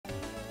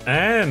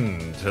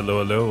And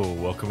hello,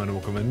 welcome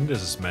in,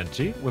 this is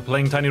Manji. We're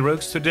playing Tiny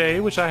Rogues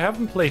today, which I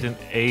haven't played in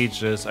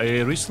ages.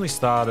 I recently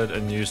started a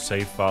new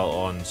save file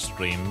on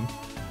stream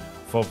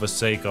for the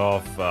sake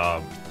of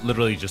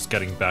literally just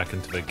getting back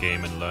into the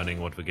game and learning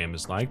what the game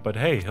is like. But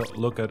hey,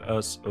 look at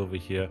us over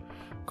here.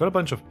 Got a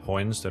bunch of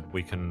points that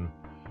we can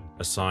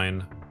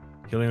assign.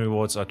 Healing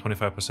rewards are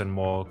 25%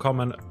 more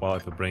common while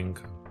at the brink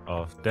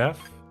of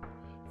death.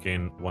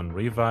 Gain 1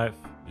 revive.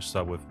 You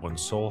start with 1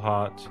 soul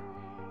heart.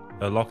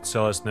 Locked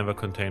cellars never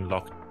contain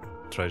locked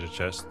treasure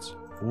chests.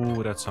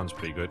 Ooh, that sounds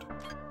pretty good.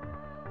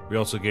 We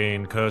also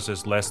gain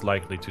curses less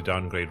likely to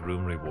downgrade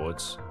room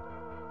rewards.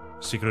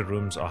 Secret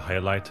rooms are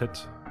highlighted.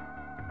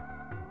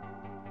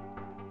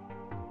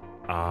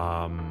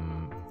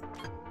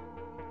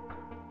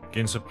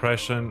 Gain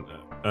suppression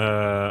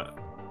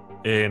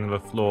in the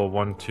floor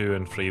 1, 2,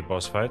 and 3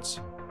 boss fights.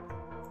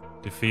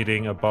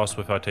 Defeating a boss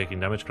without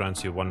taking damage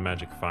grants you 1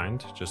 magic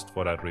find, just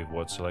for that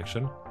reward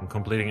selection. And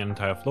completing an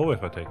entire floor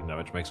without taking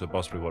damage makes a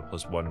boss reward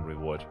plus 1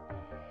 reward.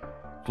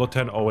 Floor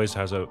 10 always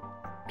has a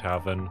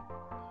tavern.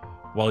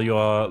 While you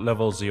are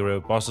level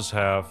 0, bosses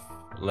have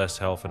less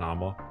health and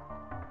armor.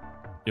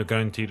 You're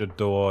guaranteed a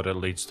door that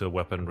leads to a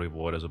weapon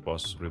reward as a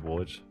boss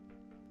reward.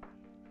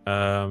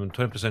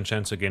 20%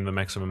 chance to gain the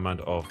maximum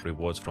amount of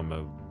rewards from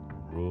a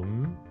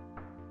room.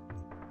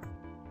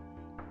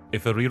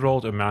 If a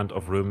rerolled amount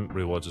of room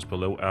rewards is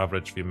below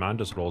average, the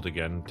amount is rolled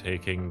again,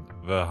 taking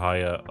the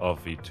higher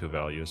of the 2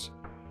 values.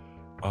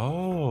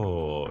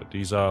 Oh,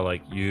 these are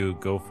like you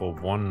go for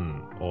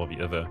one or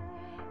the other.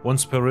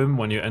 Once per room,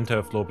 when you enter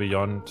a floor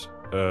beyond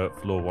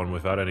floor 1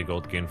 without any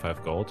gold, gain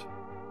 5 gold.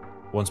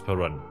 Once per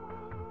run.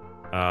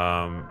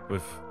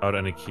 Without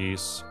any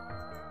keys.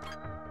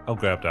 I'll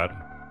grab that.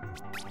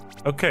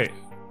 Okay,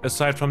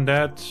 aside from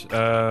that,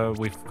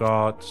 we've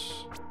got...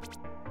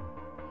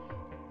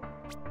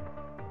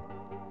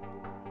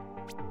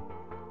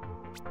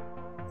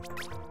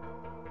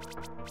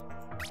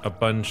 a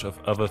bunch of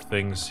other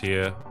things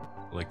here,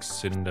 like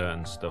cinder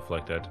and stuff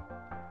like that.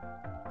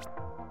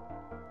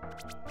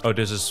 Oh,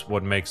 this is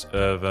what makes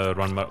the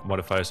run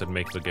modifiers that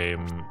make the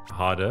game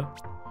harder.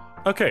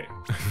 Okay.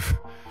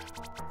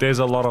 There's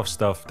a lot of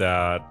stuff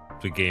that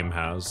the game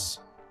has.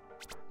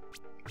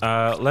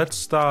 Let's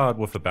start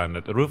with the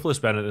Bandit. A ruthless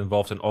bandit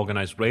involved in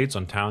organized raids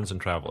on towns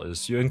and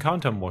travelers. You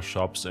encounter more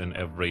shops. In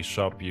every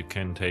shop you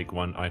can take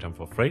 1 item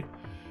for free.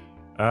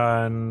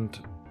 And...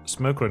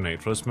 smoke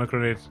grenade. Throw a smoke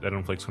grenade that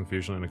inflicts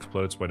confusion and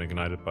explodes when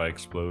ignited by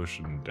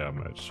explosion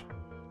damage.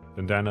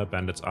 Bandana,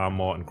 bandit's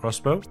armor, and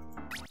crossbow.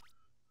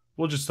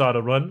 We'll just start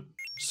a run,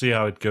 see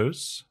how it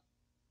goes,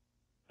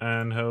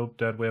 and hope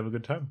that we have a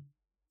good time.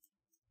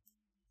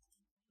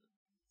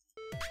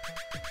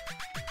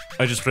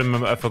 I just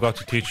remember I forgot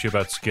to teach you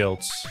about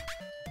skills.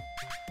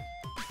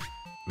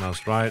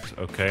 Mouse right,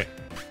 okay.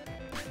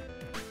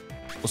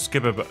 We'll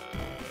skip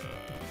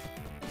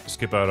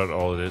out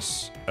all of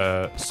this.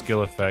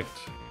 Skill effect.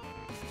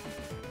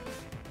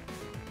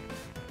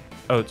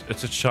 Oh,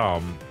 it's a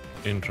charm.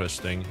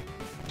 Interesting.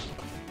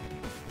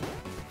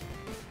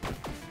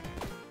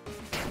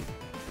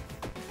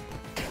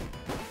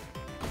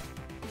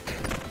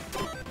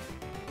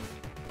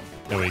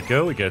 There we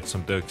go, we get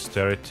some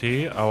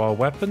dexterity. Our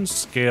weapon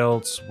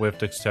scales with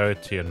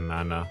dexterity and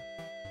mana.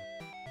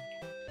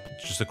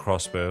 Just a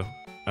crossbow.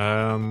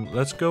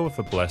 Let's go with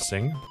a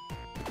blessing.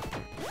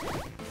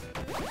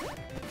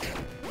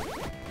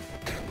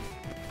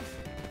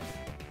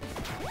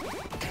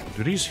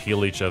 Do these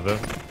heal each other?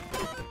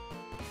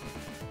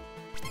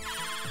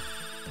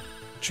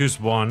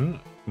 Choose 1.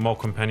 More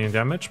companion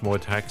damage, more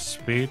attack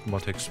speed, more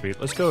attack speed.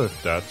 Let's go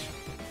with that.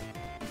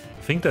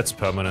 I think that's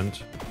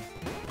permanent.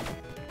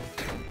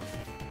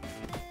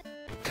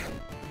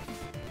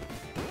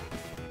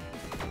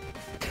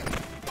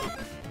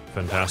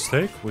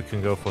 Fantastic. We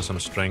can go for some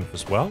strength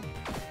as well,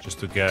 just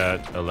to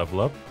get a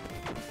level up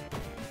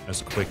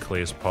as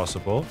quickly as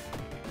possible.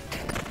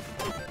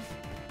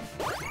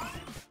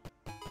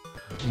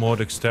 More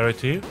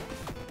dexterity.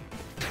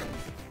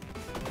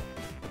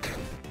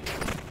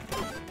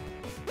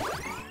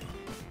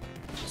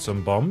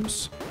 Some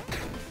bombs.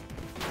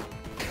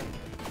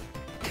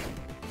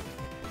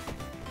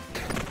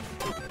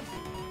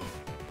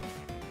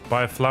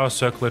 Buy a flower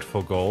circlet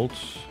for gold.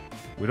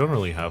 We don't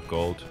really have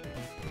gold.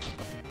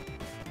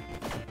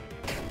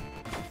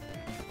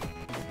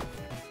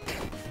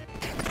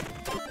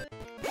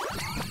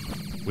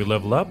 We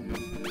level up.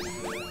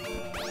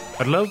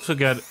 I'd love to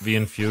get the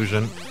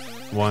infusion.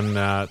 One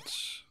that...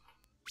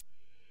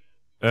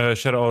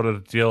 Shadow Order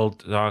deal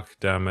dark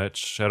damage.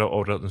 Shadow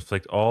Order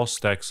inflict all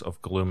stacks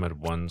of gloom at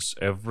once.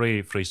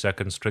 Every 3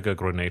 seconds trigger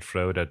grenade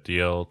throw that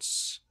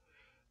deals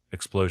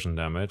explosion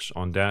damage.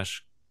 On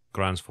dash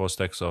grants 4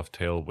 stacks of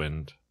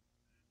tailwind,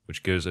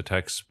 which gives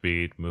attack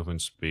speed,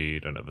 movement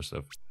speed, and other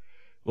stuff.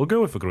 We'll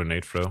go with a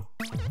grenade throw.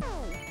 I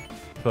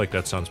feel like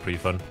that sounds pretty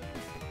fun.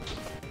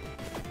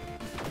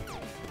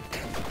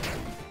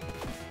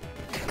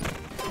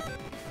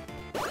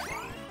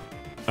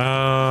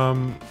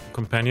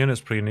 Companion is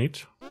pretty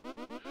neat.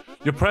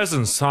 Your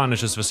presence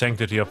tarnishes the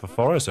sanctity of the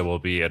forest. I will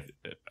be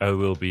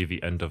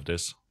the end of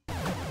this.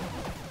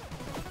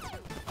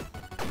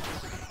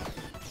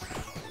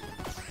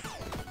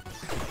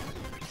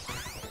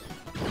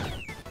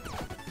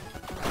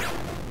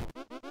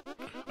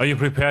 Are you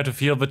prepared to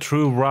feel the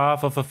true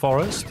wrath of the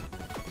forest?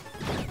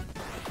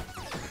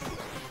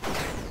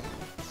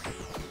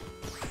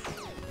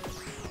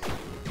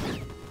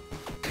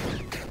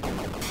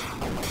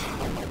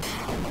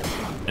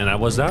 And that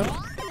was that.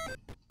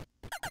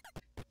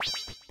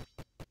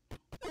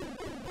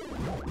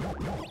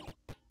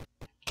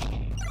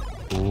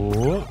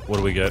 Ooh, what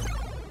do we get?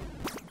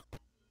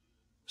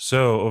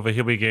 So, over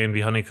here we gain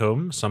the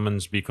honeycomb,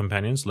 summons bee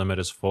companions, limit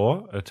is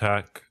 4,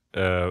 attack,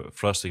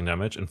 thrusting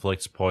damage,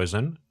 inflicts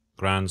poison,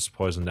 grants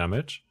poison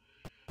damage,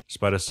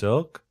 spider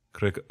silk,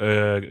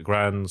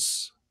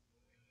 grants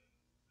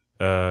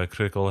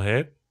critical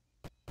hit,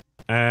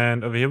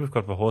 and over here we've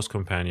got the horse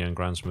companion,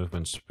 grants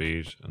movement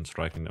speed and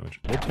striking damage.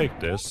 We'll take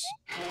this.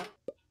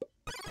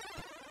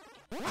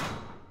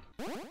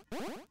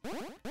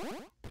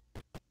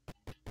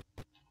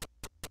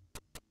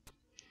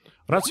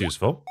 Well, that's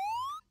useful.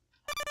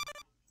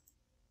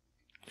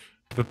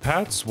 The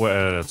pads were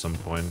added at some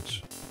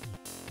point.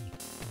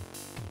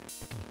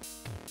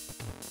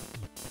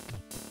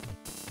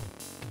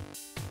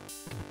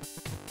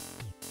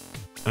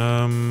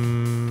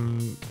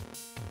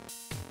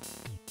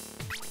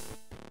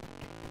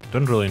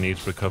 Don't really need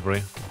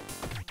recovery.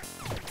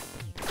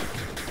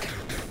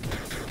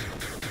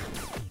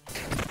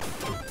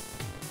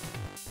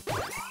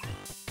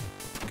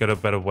 Get a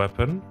better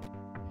weapon.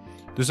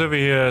 This over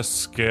here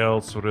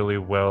scales really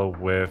well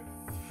with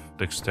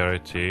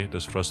dexterity,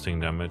 does thrusting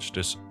damage.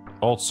 This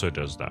also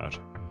does that.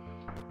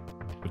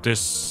 But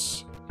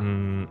this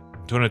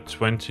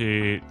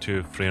 220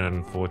 to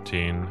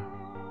 314.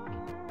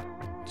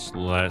 It's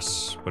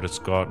less, but it's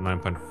got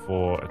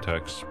 9.4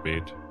 attack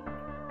speed.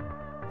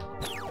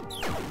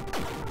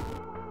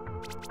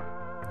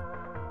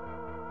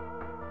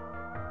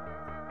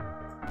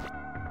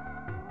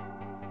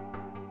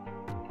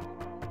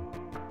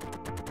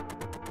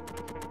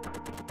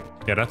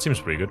 Yeah, that seems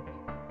pretty good.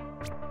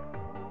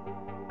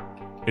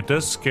 It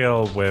does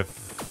scale with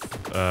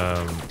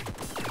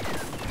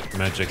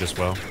magic as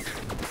well.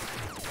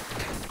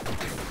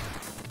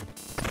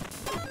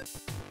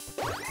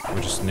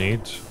 We just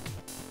need...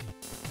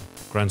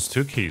 Grants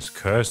 2 keys,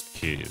 cursed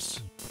keys.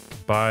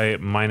 Buy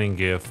mining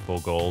gear for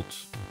gold.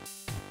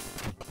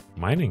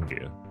 Mining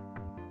gear?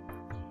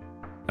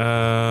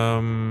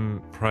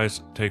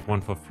 Price, take 1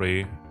 for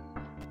free.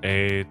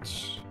 8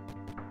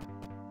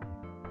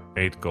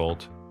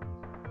 gold.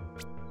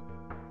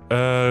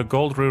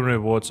 Gold rune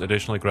rewards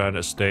additionally grant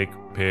a steak,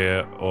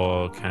 pear,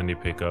 or candy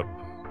pickup.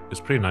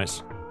 It's pretty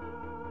nice.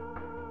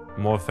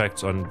 More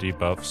effects on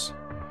debuffs.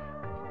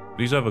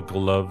 These are the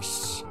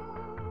gloves.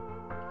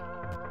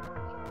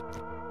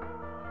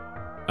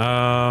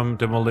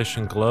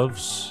 Demolition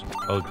gloves.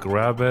 I'll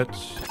grab it.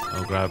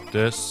 I'll grab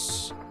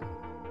this.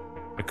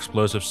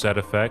 Explosive set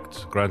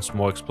effect. Grants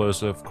more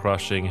explosive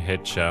crushing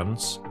hit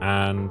chance.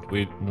 And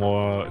with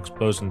more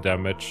explosion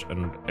damage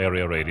and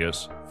area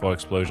radius for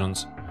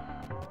explosions.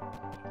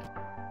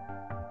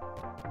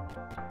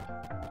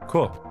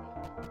 Cool.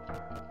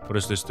 What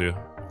does this do?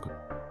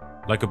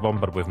 Like a bomb,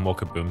 but with more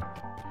kaboom.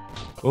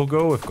 We'll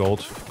go with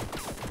gold.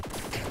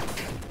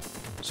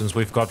 Since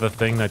we've got the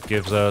thing that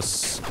gives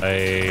us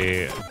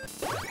a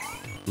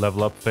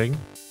level up thing.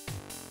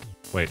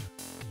 Wait.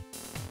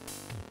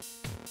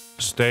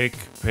 Steak,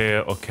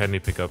 pear, or candy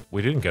pickup.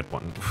 We didn't get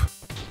one.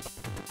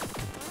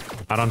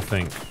 I don't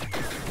think.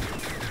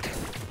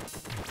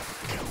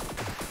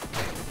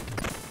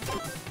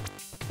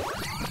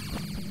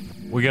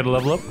 We get a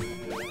level up?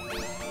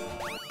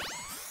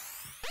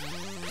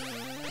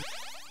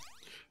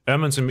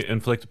 Elements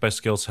inflicted by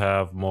skills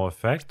have more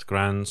effect.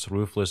 Grants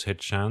ruthless hit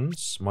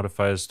chance.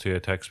 Modifiers to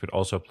attack speed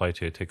also apply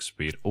to attack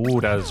speed.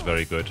 Ooh, that is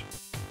very good.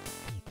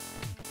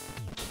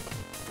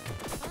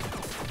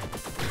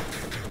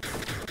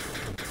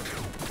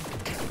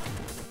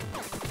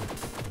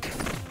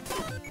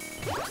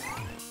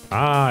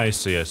 Ah, I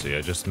see, I see.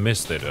 I just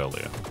missed it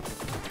earlier.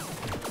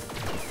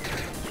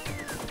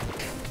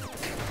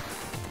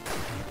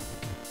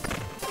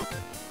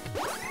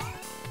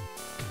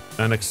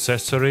 An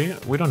accessory.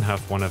 We don't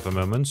have one at the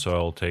moment, so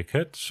I'll take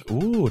it.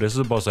 Ooh, this is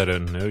a boss I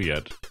don't know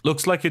yet.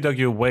 Looks like you dug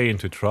your way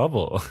into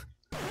trouble.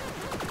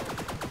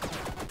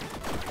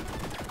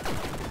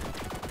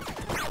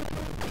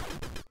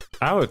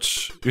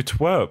 Ouch, you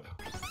twerp.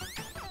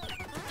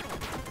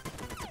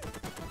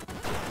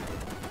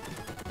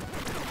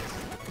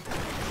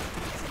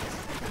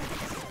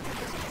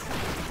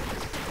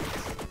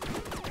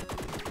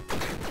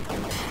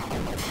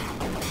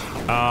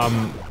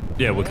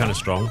 Yeah, we're kind of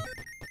strong.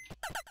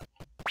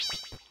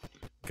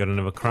 Got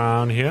another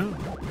crown here.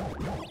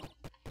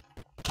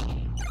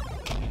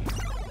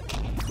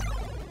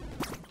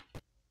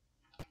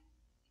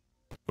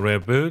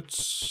 Rare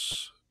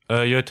boots.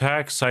 Your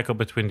attacks cycle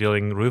between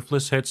dealing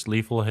ruthless hits,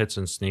 lethal hits,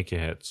 and sneaky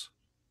hits.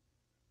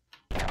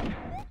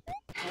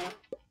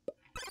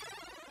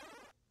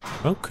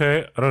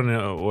 Okay, I don't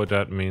know what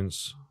that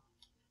means.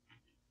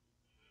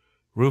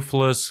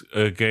 Ruthless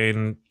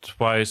gain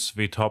twice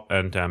the top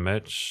end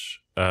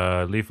damage.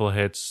 Lethal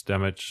hits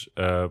damage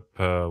per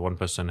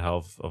 1%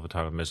 health of a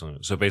target missing.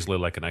 So basically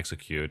like an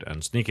execute.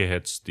 And sneaky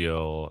hits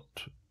deal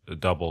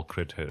double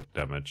crit hit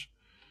damage.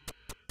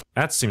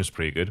 That seems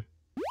pretty good.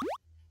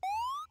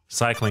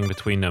 Cycling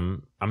between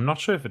them. I'm not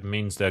sure if it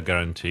means they're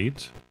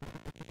guaranteed.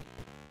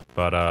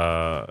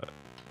 But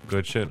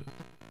good shit.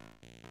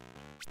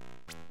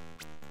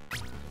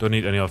 Don't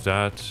need any of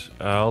that.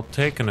 I'll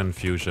take an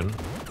infusion.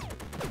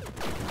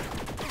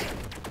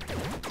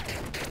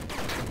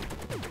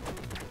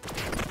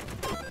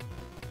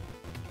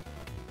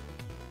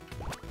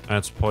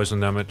 Adds poison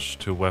damage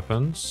to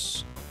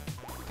weapons.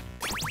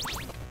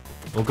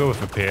 We'll go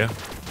with a pair.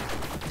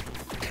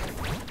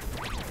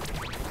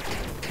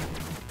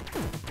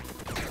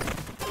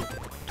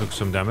 Took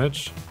some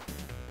damage.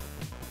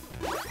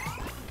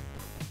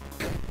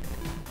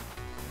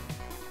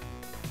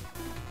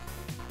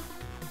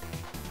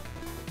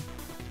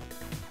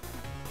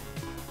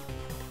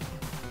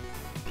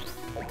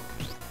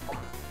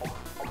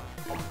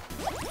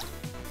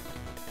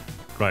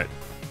 Right.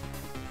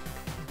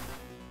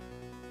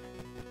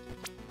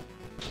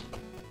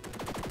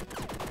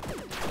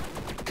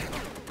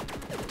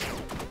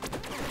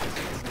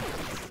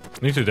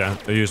 Need to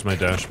use my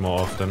dash more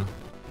often.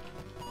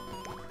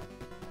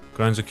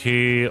 Grinds a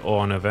key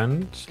or an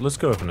event. Let's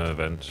go with an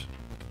event.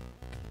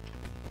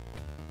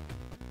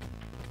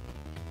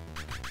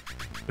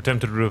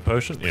 Attempt to brew a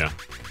potion? Yeah.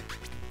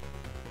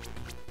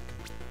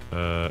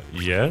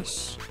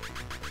 Yes.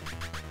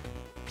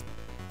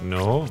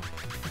 No.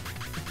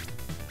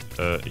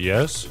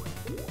 Yes.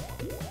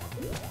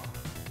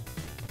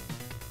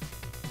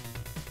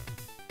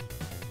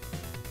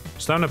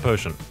 Stamina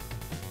potion.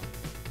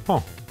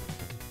 Huh.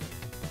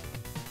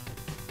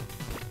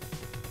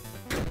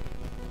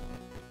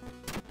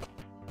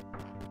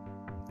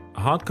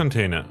 A hard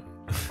container.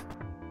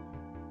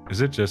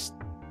 Is it just...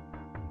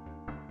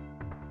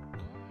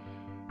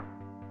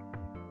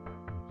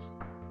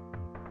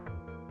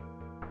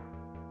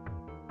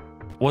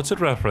 What's it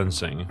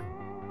referencing?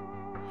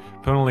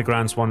 Permanently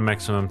grants 1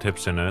 maximum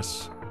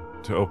tipsiness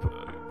to open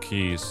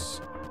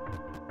keys.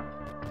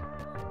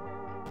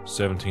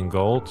 17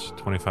 gold,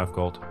 25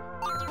 gold.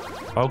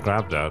 I'll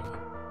grab that.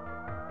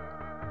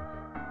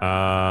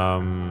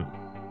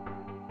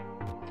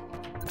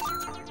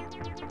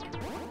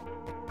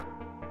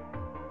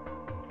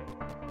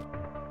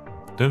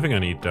 Don't think I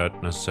need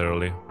that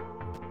necessarily.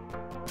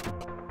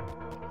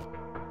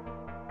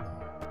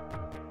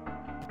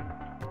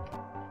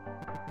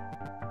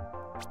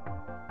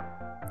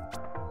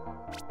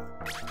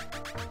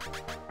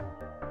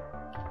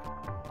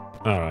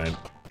 Alright,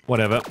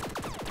 whatever.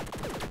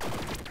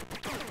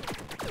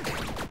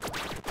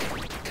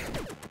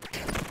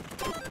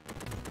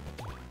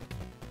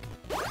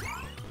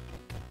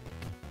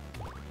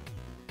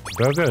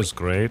 Burger is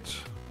great.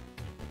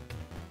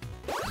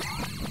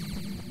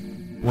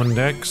 1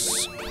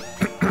 dex.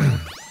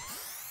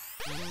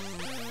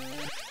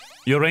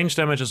 Your range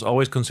damage is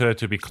always considered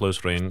to be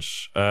close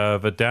range.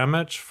 The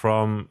damage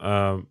from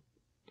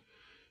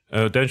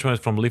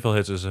damage from lethal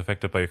hits is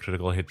affected by your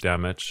critical hit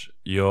damage.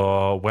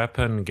 Your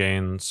weapon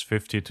gains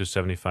 50 to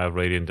 75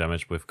 radiant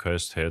damage with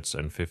cursed hits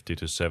and 50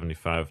 to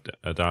 75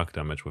 dark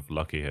damage with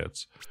lucky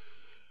hits.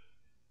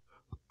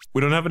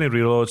 We don't have any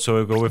reload, so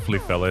we'll go with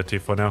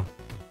lethality for now.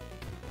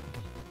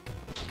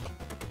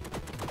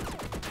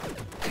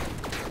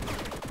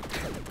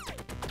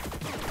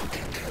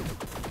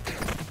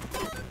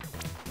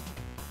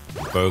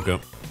 Burger.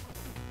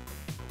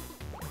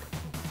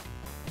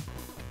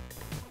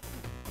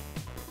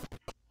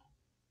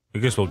 I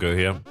guess we'll go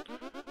here.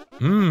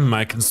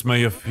 I can smell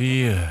your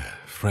fear.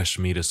 Fresh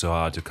meat is so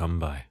hard to come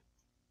by.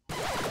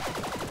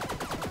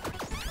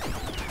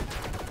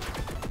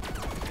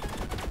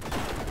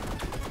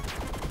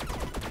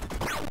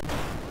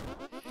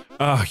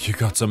 Ah, you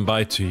got some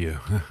bite to you.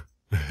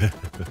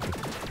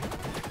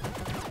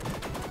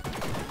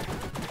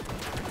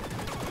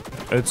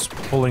 It's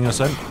pulling us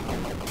in.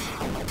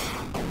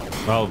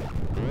 Well,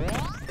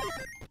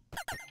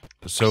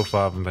 so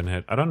far I haven't been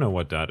hit. I don't know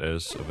what that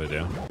is over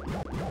there.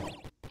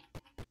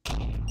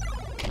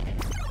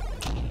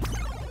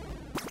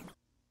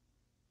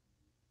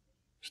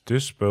 Is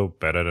this bow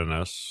better than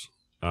us?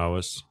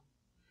 Ours?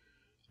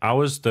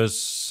 Ours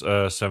does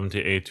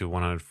 78 to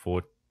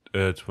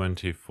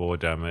 124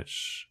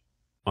 damage.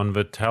 On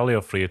the tally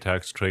of 3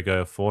 attacks, trigger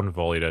a thorn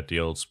volley that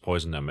deals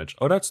poison damage.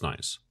 Oh, that's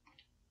nice.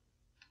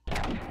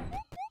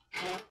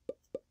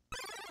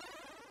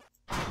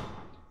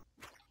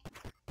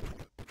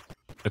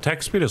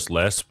 Attack speed is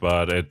less,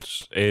 but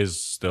it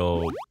is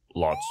still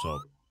lots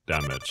of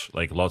damage.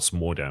 Like, lots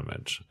more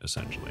damage,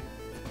 essentially.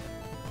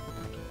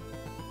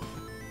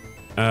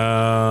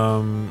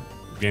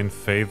 Gain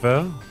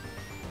favor.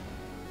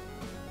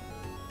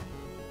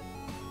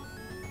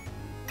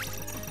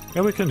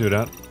 Yeah, we can do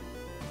that.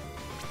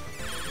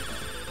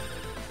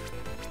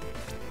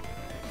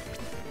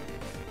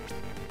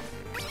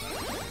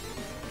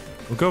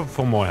 We'll go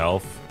for more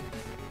health.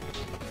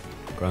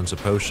 Grants a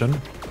potion.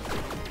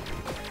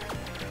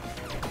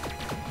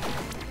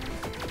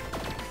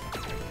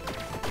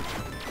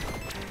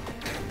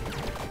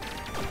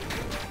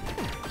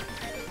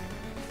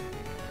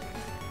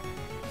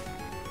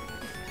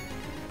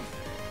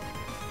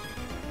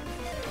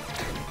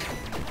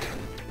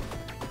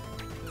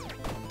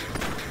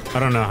 I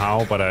don't know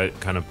how, but I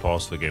kind of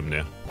paused the game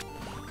there.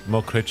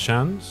 More crit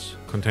chance.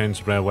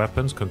 Contains rare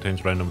weapons.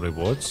 Contains random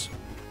rewards.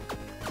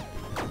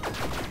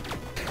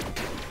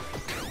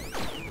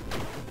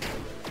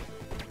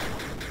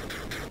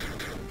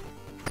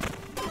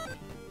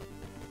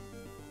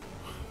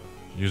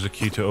 Use a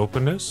key to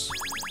open this.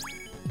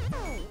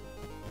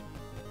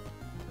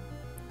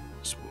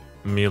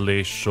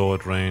 Melee,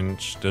 short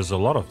range. There's a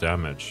lot of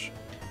damage.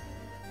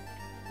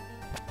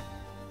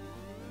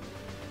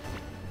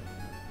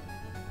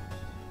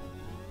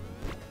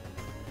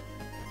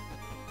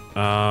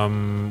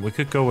 We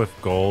could go with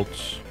gold.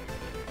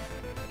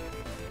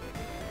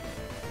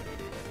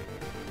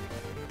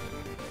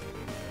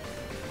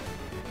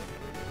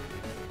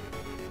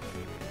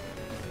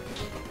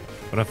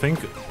 But I think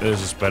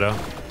this is better.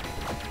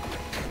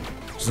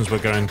 Since we're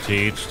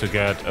guaranteed to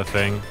get a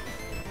thing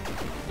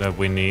that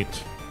we need.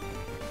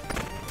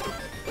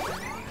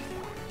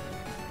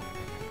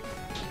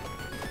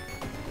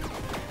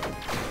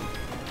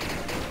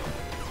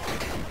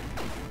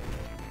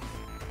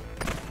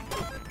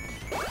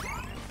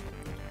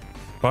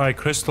 Buy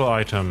crystal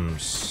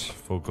items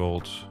for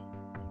gold.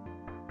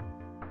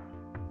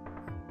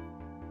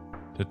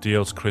 That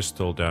deals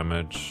crystal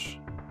damage.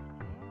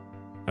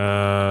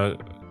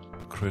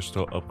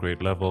 Crystal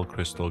upgrade level,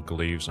 crystal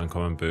gleaves,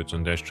 uncommon boots,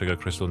 and dash trigger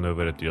crystal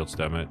nova that deals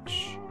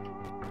damage.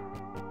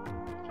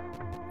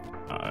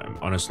 I'm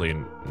honestly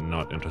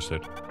not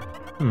interested.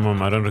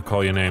 I don't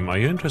recall your name. Are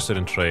you interested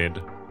in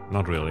trade?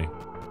 Not really.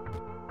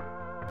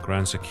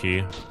 Grants a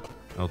key.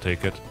 I'll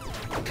take it.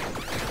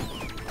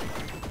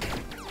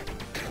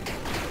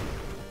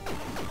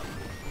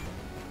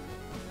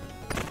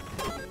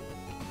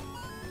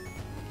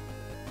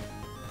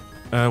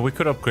 We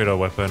could upgrade our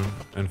weapon.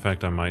 In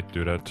fact, I might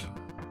do that.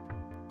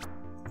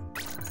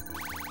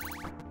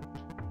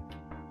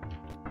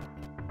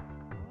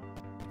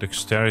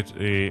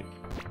 Dexterity...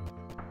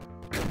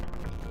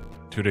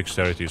 2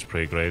 dexterity is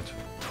pretty great.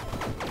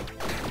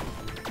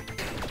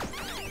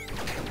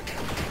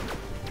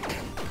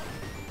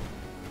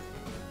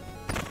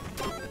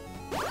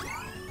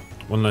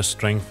 One less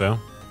strength though.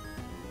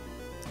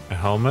 A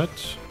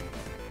helmet.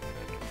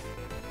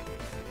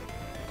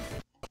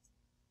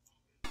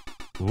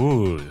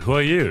 Ooh, who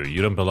are you?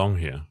 You don't belong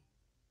here.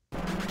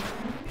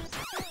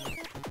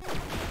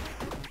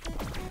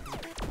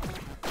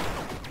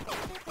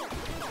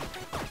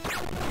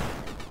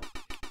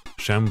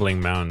 Shambling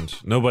mound.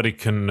 Nobody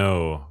can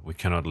know. We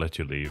cannot let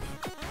you leave.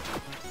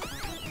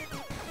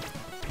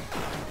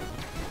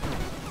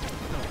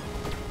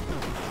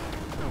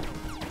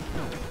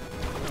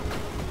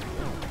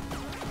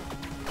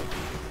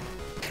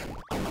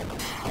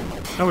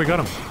 Oh, we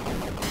got him.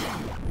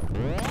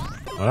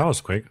 Oh, that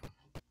was quick.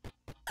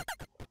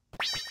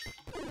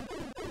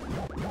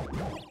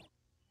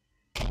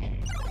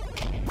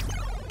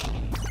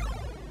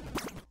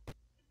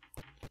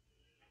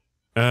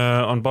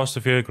 On boss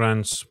defeat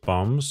grants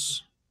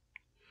bombs.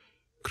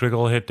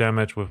 Critical hit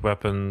damage with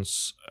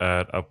weapons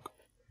at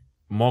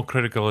more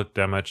critical hit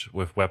damage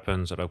with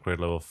weapons at upgrade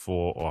level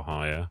 4 or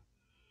higher.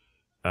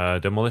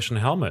 Demolition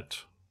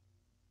helmet.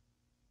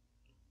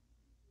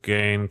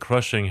 Gain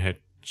crushing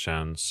hit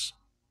chance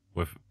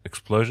with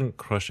explosion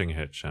crushing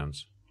hit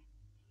chance.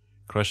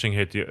 Crushing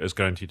hit is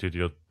guaranteed to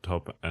deal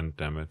top end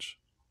damage.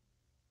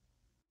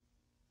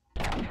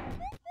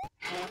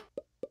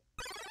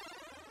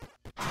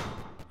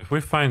 If we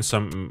find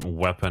some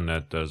weapon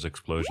that does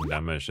explosion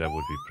damage, that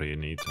would be pretty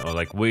neat. Or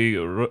like we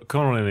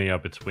currently are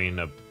between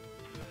a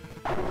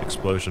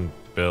explosion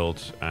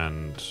build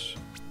and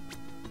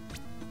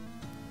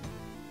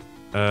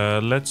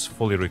let's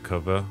fully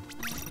recover.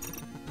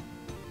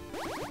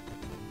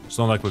 It's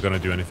not like we're gonna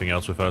do anything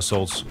else with our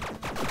souls.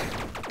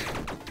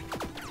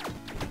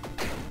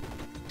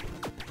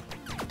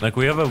 Like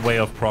we have a way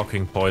of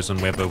proccing poison,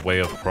 we have a way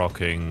of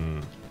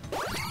proccing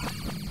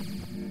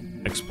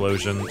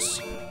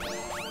explosions.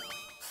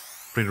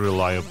 Pretty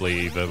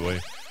reliably either way.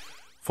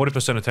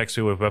 40% attack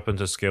speed with weapons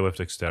at scale with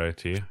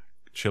dexterity.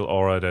 Chill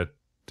aura that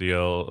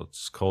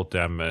deals cold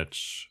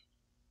damage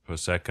per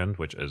second,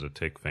 which is a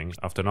tick thing.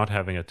 After not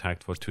having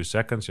attacked for 2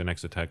 seconds, your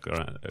next attack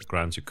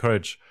grants you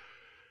courage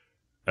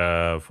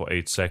for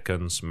 8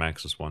 seconds.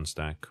 Max is 1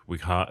 stack. We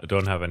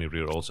don't have any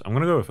rerolls. I'm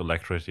gonna go with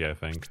electricity, I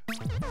think.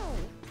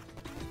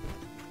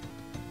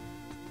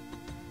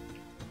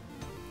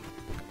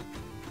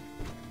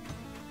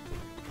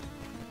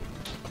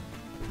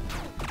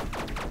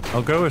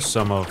 I'll go with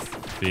some of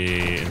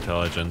the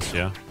intelligence,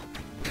 yeah.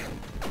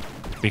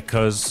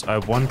 Because I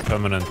want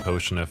permanent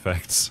potion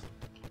effects.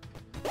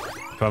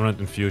 Permanent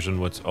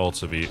infusion would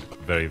also be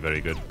very, very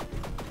good.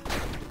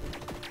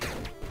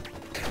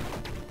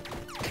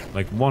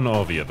 Like one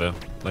or the other.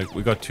 Like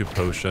we got 2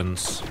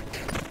 potions.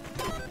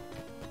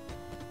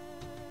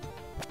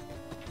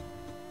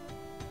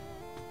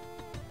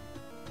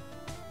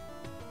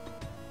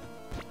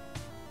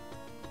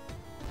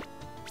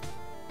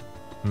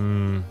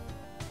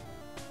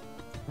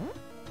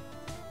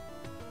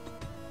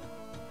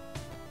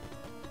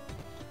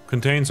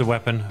 Contains a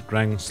weapon,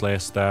 Dragon Slayer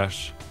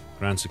stash,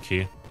 grants a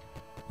key.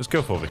 Let's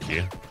go for the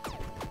key.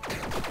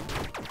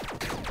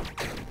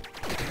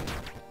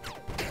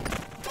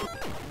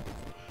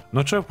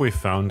 Not sure if we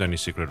found any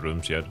secret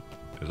rooms yet.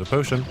 There's a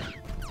potion.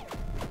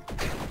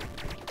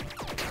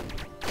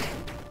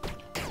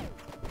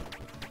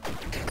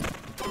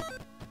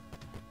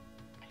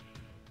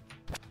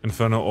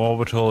 Inferno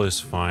Orbital is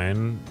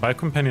fine. Buy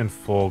companion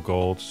 4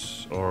 gold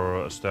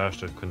or a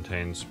stash that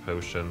contains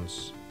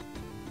potions.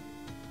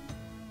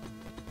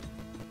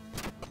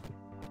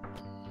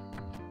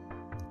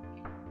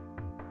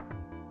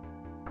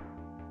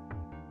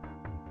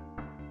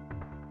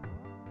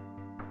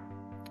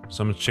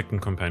 Summon Chicken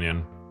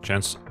Companion.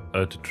 Chance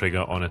to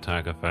trigger on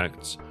attack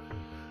effects.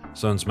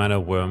 Summons Mana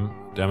Worm.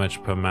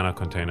 Damage per mana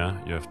container.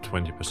 You have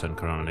 20%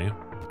 currently.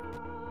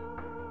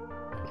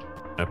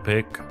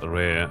 Epic.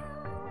 Rare.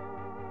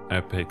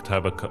 Epic.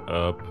 Type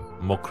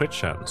up. More crit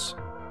chance.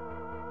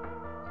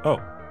 Oh.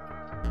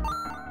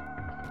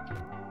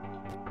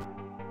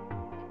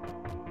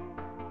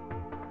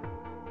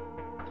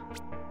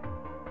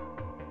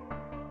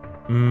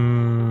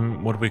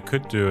 What we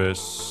could do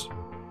is...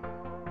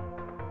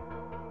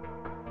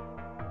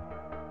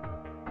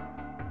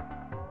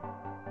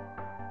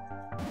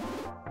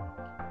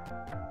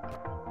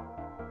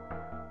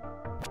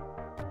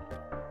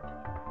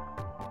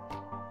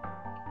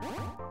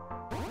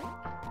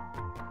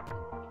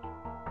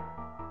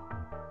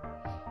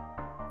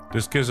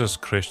 This gives us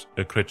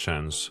a crit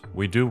chance.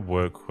 We do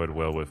work quite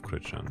well with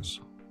crit chance.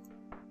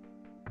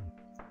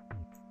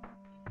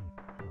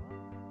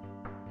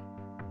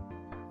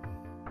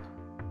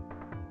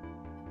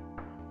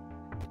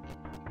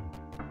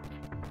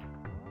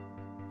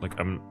 Like,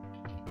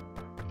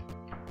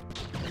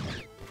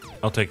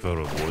 I'll take the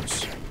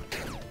rewards.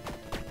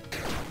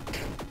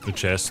 The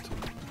chest.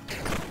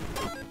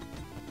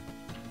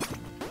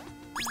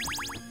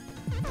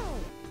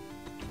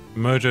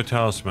 Mojo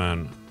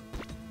Talisman.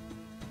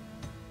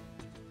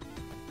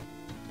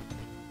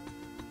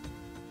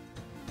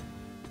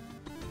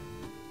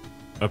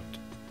 Up.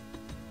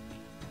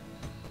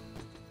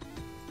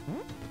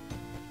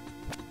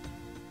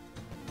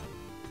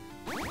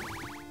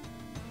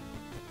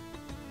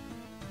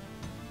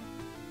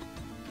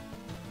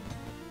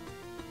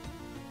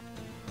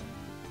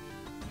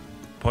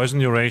 Poison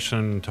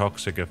duration,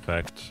 toxic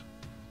effect.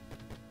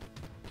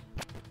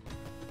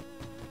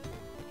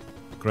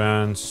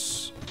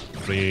 Grants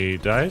 3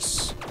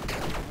 dice.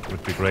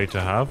 Would be great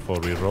to have for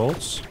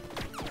rerolls.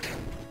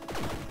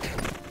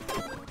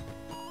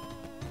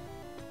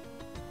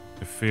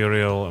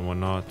 Ethereal and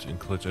whatnot.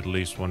 Includes at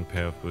least 1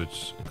 pair of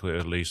boots. Include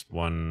at least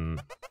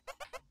 1...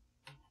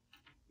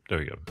 There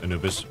we go.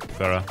 Anubis.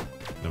 Farah.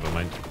 Never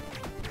mind.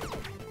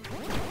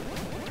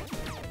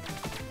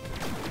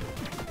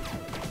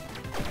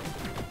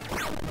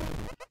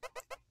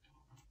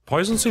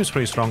 Poison seems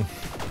pretty strong.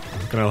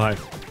 I'm gonna lie.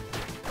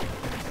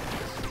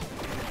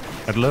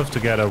 I'd love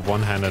to get a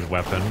one-handed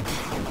weapon.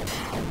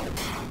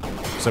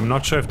 So I'm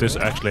not sure if this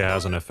actually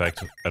has an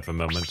effect at the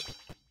moment.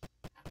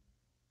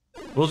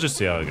 We'll just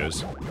see how it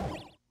goes.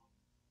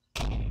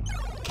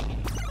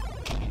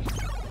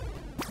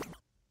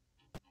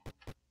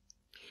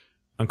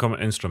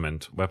 Uncommon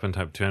instrument. Weapon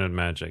type 200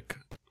 magic.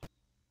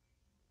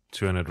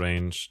 200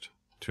 ranged.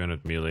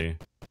 200 melee.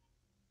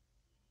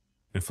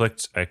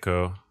 Inflicts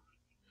echo.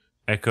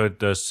 Echo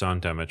does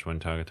sound damage when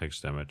target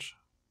takes damage.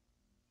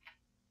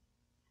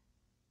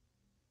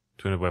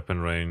 200 weapon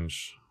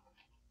range.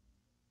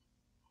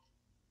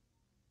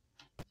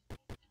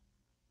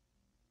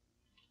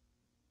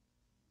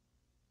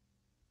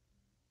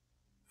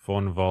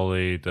 Fawn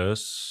Volley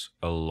does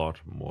a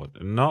lot more.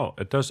 No,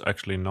 it does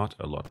actually not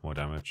a lot more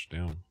damage.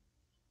 Damn.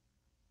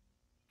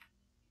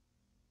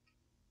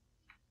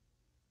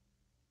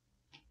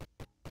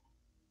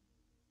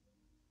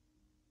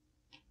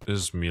 This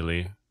is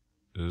melee.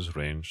 This is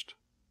ranged.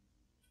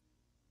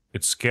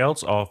 It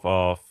scales off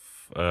of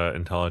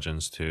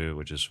intelligence too,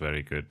 which is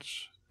very good.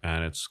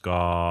 And it's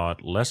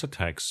got less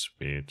attack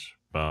speed,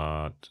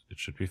 but it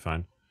should be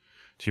fine.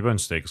 T-Bone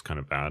Steak is kind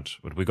of bad,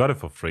 but we got it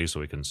for free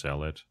so we can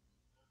sell it.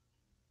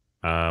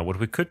 What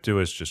we could do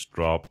is just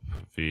drop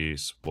the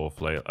Spore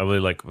Flail. I really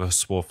like the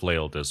Spore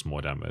Flail does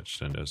more damage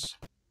than this.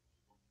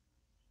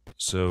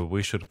 So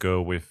we should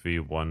go with the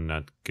one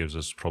that gives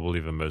us probably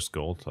the most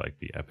gold, like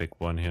the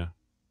epic one here.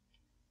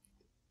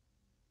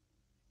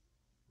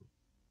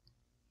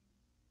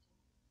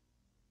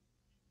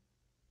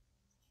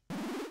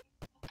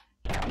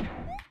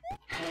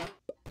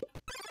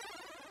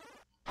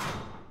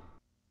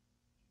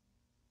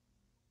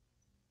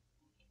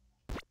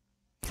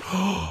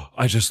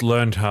 I just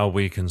learned how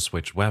we can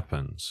switch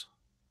weapons.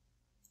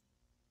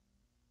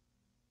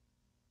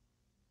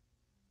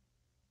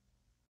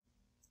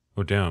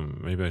 Oh damn,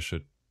 maybe I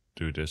should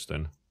do this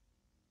then.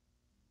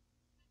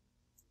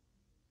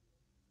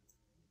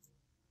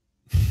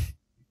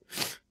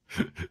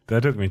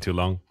 That took me too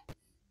long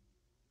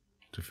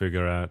to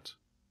figure out.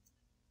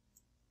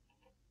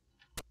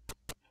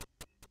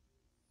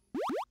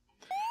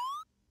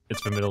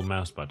 It's the middle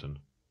mouse button.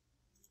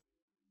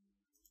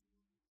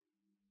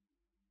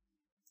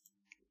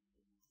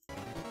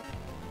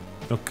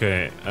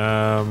 Okay,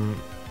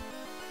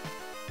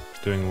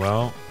 doing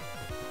well.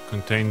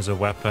 Contains a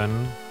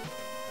weapon.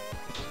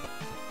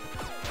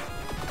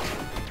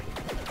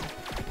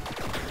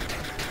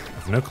 I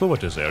have no clue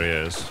what this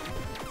area is.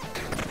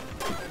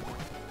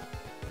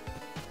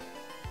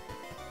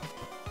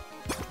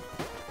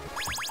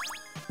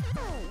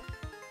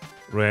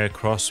 Rare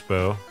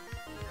crossbow.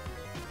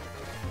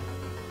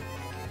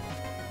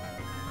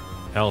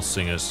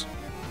 Hellsingers.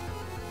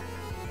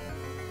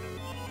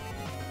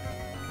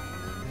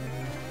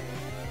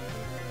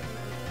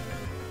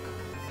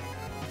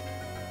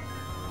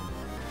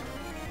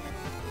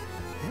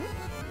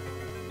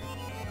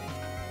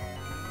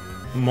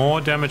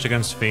 More damage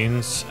against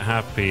fiends.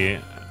 Happy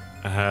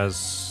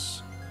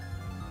has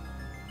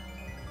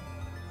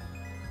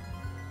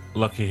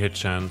lucky hit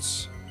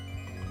chance.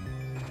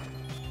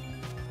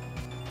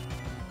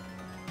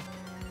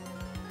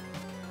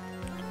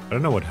 I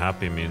don't know what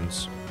happy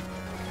means.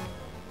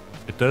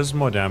 It does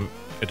more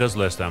it does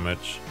less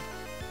damage.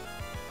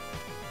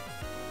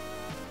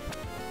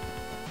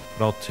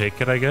 But I'll take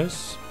it, I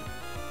guess.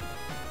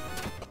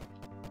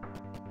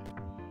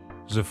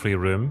 There's a free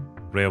room.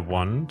 Rare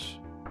wand.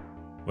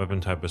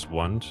 Weapon type is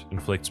wand.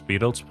 Inflicts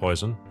beetles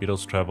poison.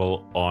 Beetles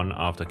travel on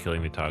after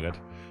killing the target.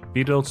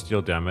 Beetles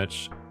deal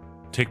damage.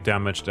 Tick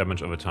damage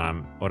over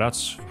time. Oh,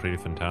 that's pretty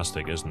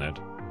fantastic, isn't it?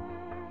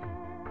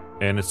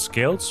 And it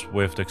scales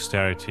with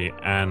dexterity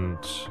and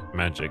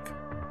magic.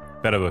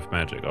 Better with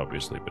magic,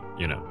 obviously, but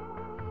you know.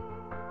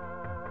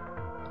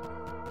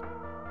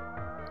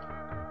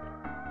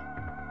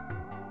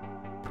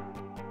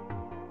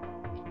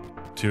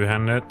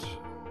 Two-handed.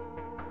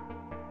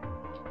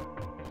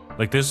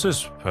 Like, this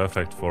is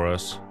perfect for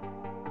us.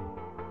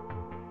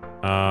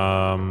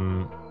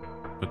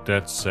 But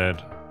that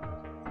said,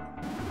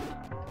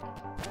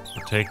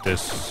 I'll take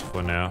this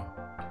for now.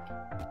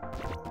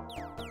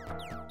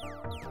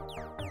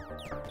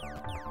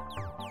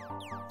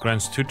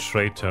 Grants 2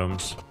 trade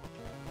tomes.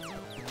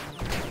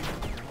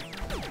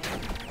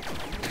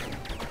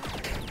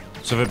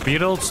 So the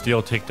beetles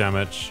deal tick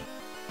damage.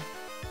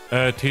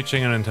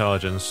 Teaching and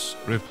intelligence.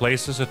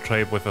 Replaces a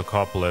trait with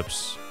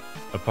Apocalypse.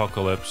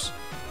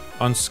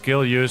 On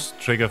skill use,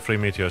 trigger 3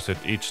 meteors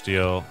that each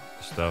deal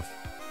stuff.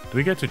 Do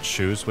we get to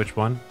choose which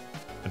one?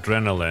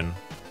 Adrenaline.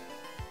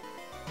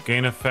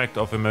 Gain effect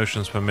of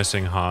emotions per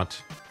missing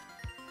heart.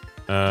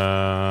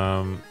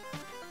 I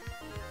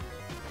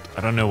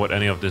don't know what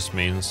any of this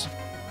means.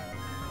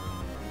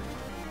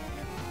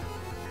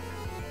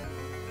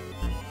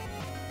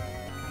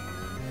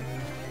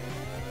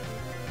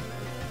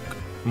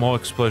 More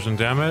explosion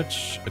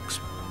damage.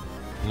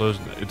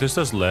 Explosion. This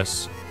does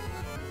less.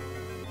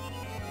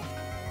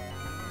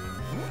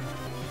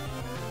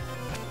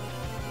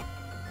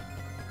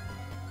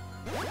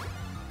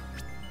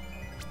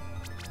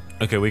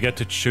 Okay, we get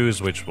to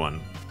choose which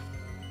one.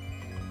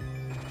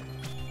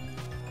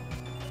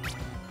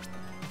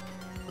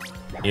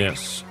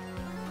 Yes.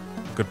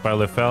 Goodbye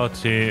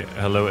lethality.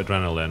 Hello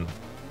adrenaline.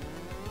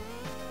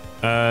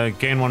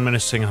 Gain 1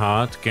 missing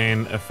heart.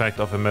 Gain effect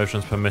of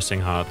emotions per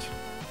missing heart.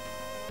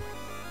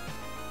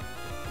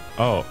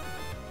 Oh.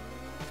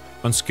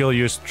 On skill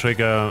use,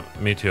 trigger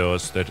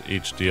meteors that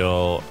each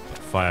deal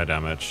fire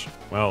damage.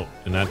 Well,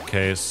 in that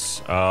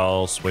case,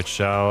 I'll switch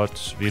out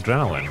the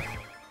adrenaline.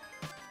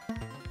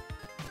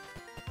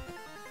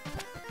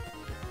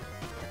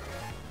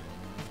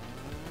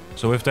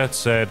 So with that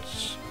said,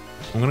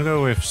 I'm gonna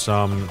go with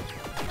some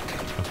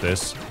of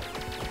this.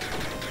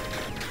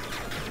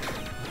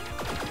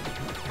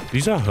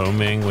 These are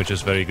homing, which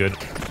is very good.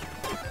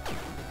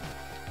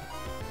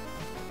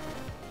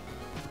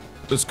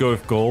 Let's go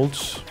with gold.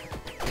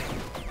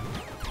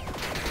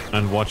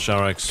 And watch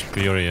our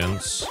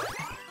experience.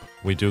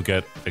 We do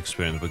get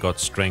experience. We got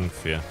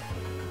strength here.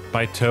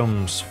 Buy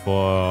tomes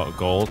for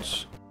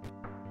gold.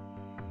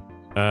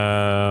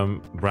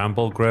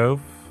 Bramble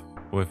Grove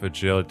with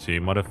agility.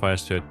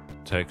 Modifies to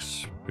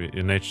attacks.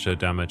 Nature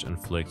damage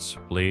inflicts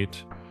bleed.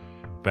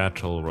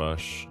 Battle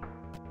Rush.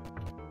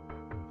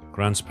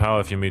 Grants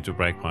power if you meet a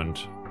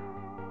breakpoint.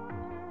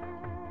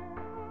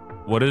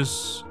 What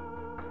is...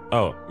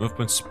 Oh,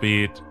 movement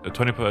speed. A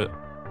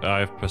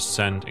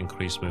 25%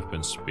 increased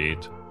movement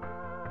speed.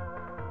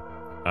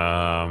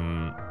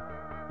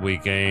 We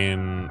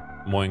gain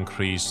more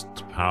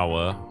increased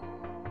power.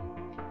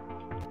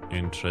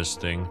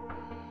 Interesting.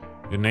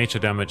 Your nature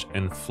damage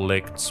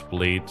inflicts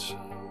bleed.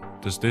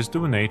 Does this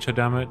do nature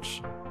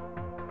damage?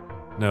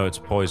 No, it's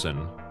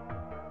poison.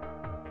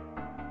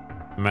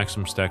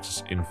 Maximum stacks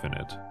is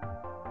infinite.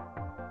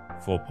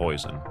 For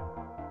poison.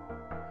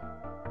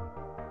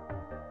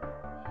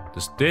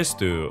 Does this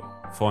do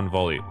Fawn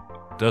Volley?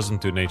 Doesn't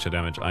do nature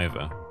damage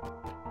either.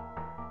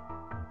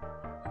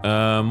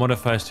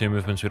 Modifies to your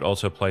movement speed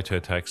also apply to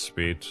attack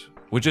speed,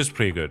 which is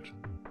pretty good.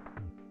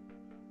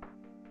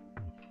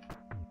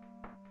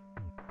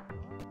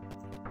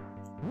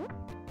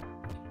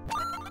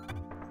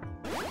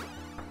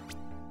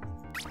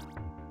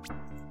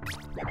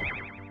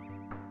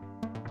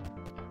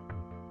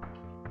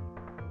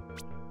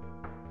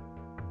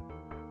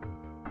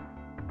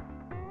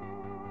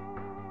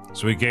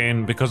 So we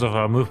gain, because of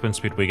our movement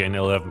speed, we gain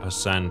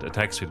 11%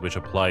 attack speed, which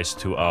applies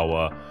to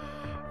our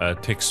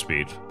tick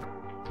speed.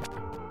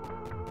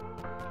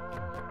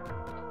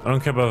 I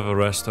don't care about the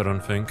rest, I don't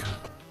think.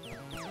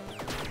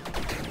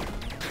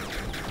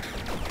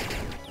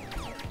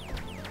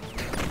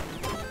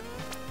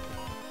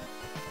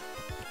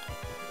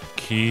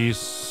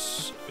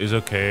 Keys is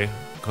okay.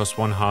 Cost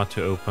 1 heart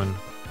to open.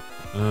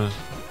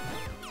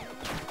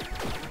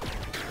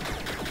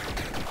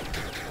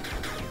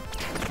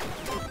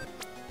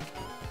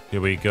 Here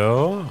we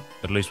go.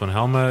 At least 1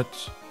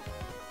 helmet.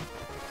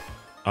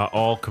 Are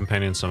all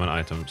companion summon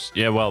items.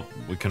 Yeah, well,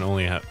 we can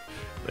only have...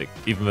 Like,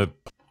 even the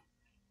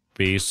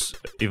beast,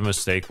 even the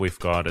stake we've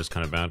got is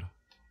kind of bad.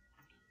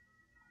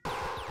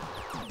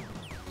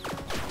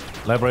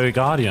 Library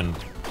Guardian.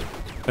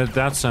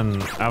 That's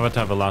an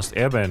Avatar The Last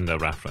Airbender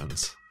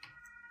reference.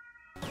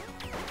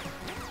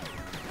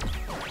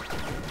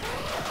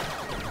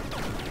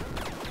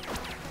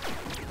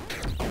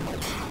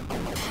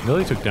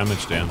 Really took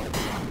damage there.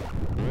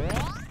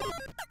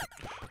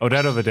 Oh,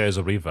 that over there is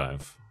a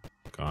revive.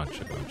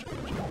 Gotcha.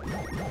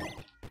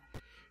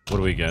 What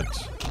do we get?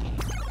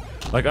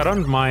 Like, I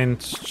don't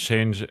mind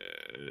change...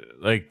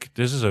 Like,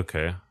 this is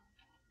okay.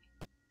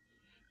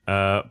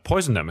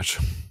 Poison damage.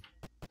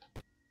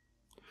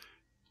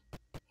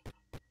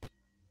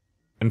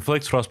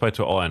 Inflicts frostbite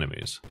to all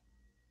enemies.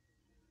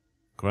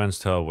 Grants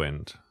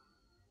tailwind.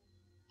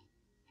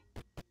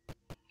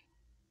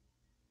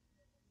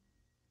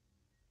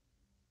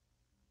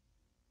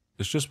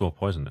 It's just more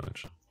poison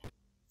damage.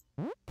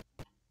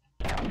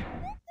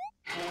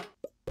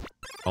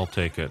 I'll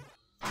take it.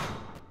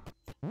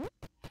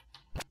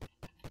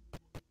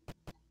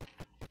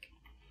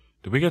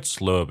 Did we get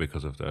slow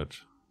because of that?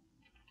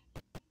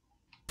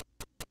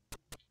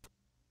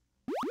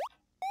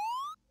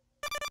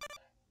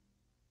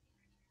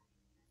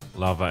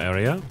 Lava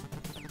area.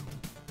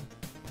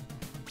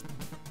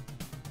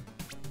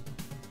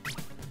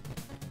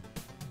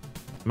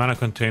 Mana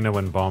container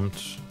when bombed.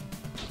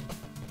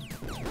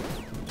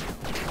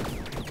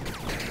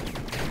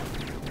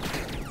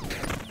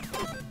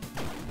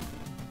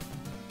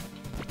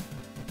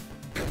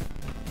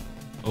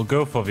 I'll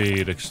go for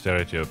the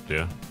dexterity up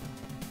there.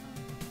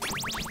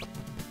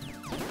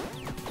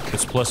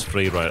 It's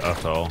 +3 right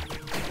after all.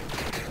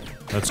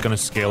 That's gonna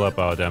scale up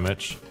our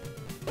damage.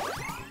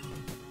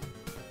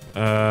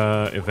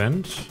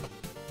 Event.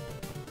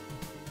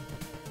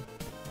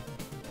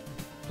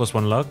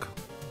 +1 luck.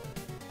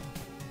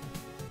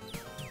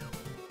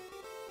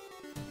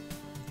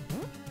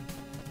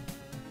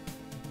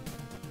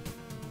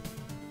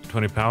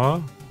 $20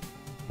 power.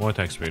 More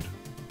attack speed.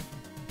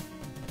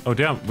 Oh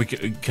damn, we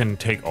can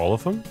take all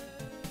of them?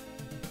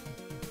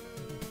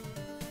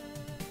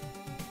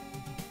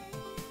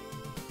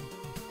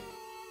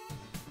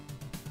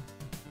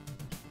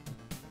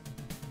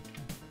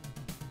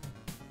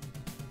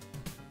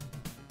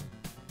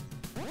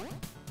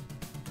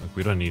 Like,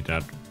 we don't need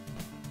that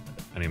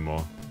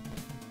anymore.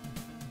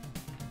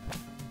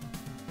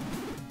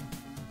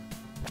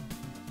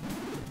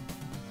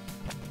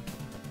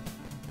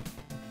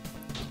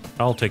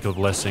 I'll take a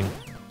blessing.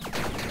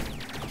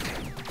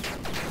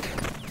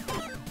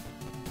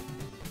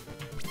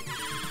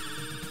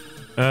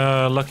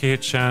 Lucky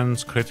hit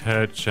chance, crit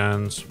hit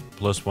chance,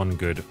 +1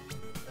 good.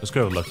 Let's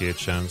go with lucky hit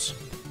chance.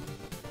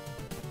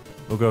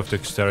 We'll go with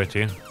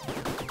dexterity.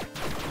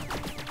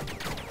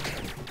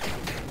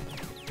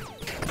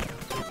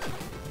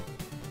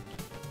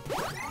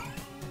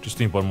 Just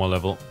need 1 more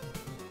level.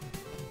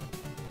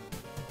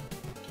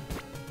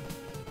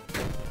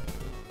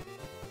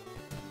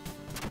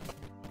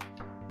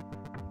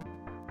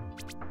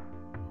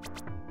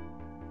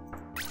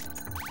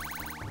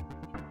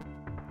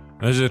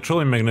 This is a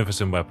truly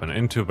magnificent weapon.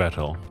 Into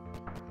battle.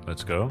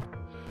 Let's go.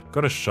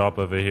 Got a shop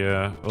over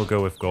here. We'll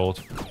go with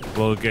gold.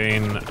 We'll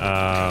gain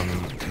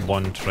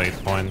 1 trade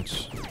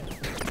point.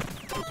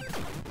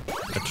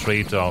 A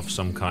trait of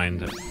some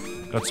kind.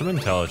 Got some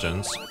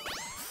intelligence,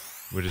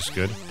 which is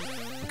good.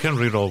 You can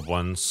reroll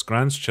once.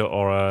 Grants chill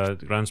aura,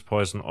 grants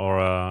poison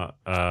aura,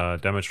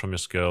 damage from your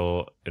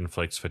skill,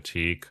 inflicts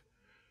fatigue.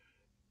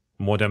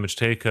 More damage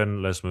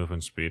taken, less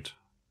movement speed.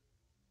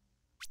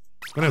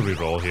 I'm gonna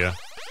reroll here.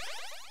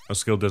 Our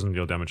skill doesn't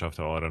deal damage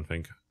after all, I don't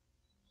think.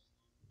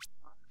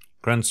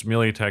 Grants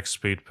melee attack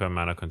speed per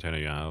mana container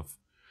you have.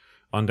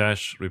 On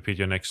dash, repeat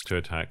your next 2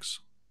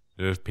 attacks.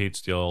 The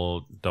repeats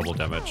deal double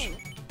damage.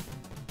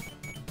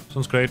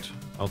 Sounds great.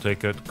 I'll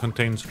take it.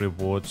 Contains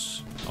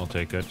rewards. I'll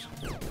take it.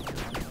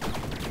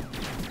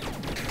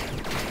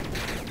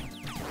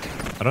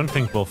 I don't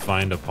think we'll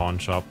find a pawn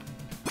shop.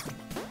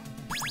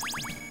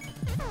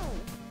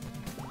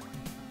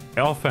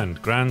 Elephant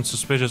grants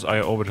suspicious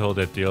eye orbital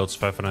that deals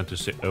 500 to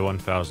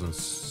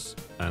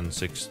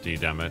 1060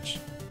 damage.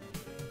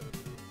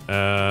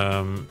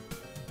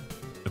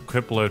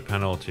 Equip load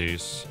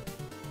penalties.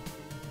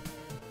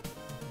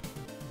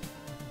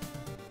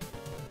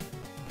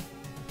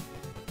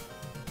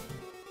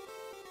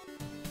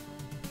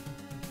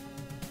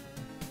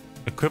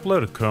 Equip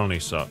load currently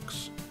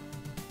sucks.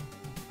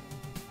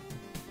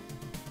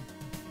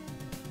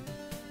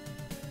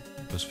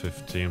 plus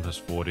 15 plus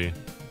 40.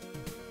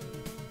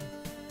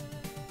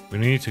 We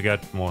need to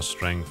get more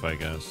strength, I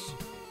guess.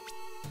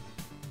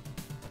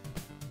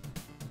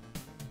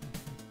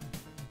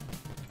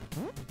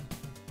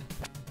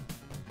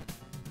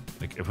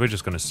 Like, if we're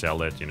just gonna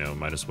sell it, you know,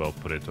 might as well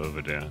put it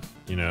over there.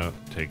 You know,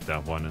 take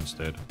that one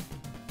instead.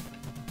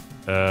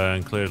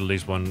 And clear at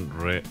least one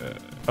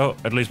oh,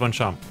 at least one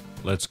charm.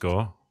 Let's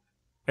go.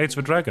 Hey, it's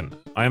the dragon.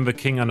 I am the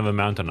king under the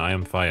mountain. I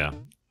am fire.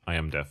 I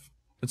am death.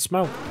 It's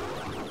smoke.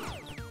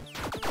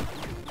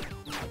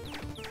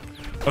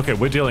 Okay,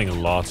 we're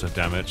dealing lots of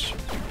damage.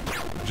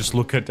 Just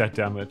look at that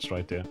damage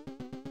right there.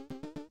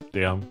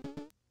 Damn.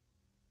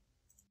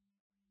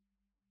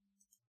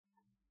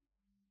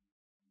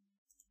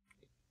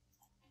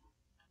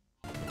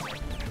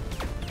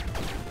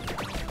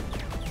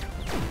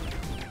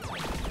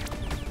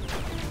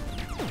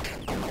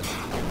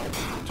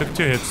 Took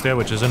 2 hits there,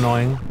 which is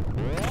annoying.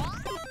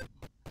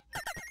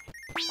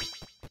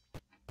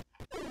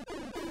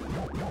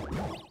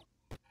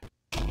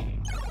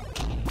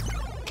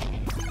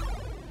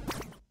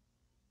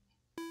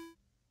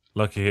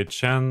 Lucky hit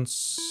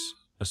chance.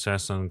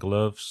 Assassin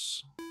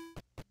gloves.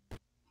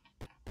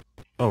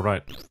 Oh,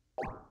 right.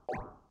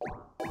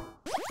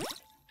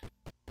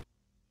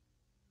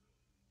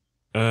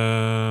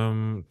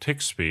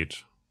 Tick speed.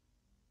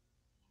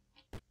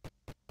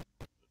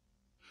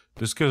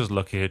 This gives us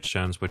lucky hit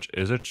chance, which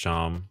is a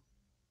charm.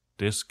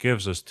 This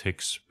gives us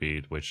tick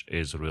speed, which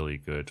is really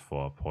good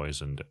for a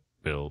poisoned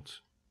build.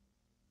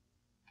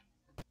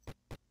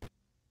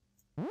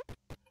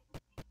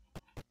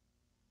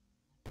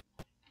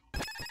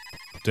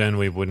 Then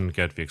we wouldn't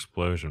get the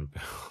explosion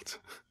build.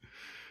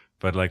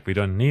 But like, we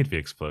don't need the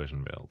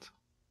explosion build.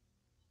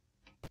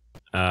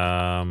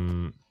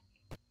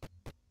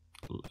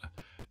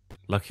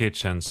 Lucky hit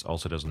chance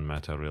also doesn't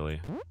matter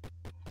really.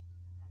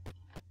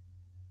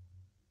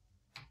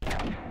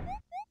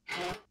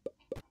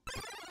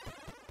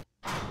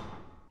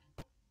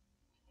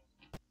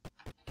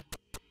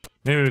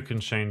 Maybe we can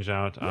change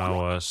out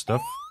our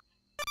stuff.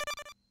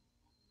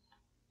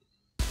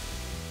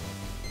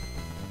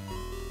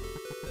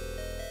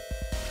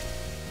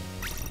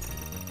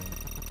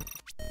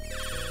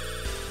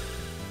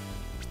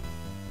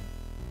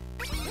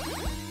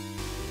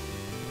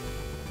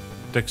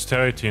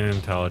 Dexterity and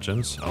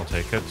intelligence, I'll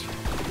take it.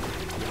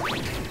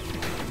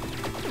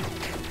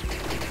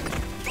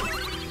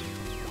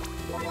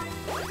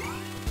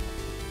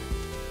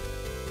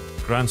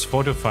 Grants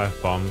 4 to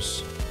 5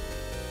 bombs.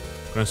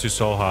 Grants you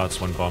soul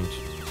hearts when bombed.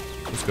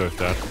 Let's go with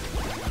that.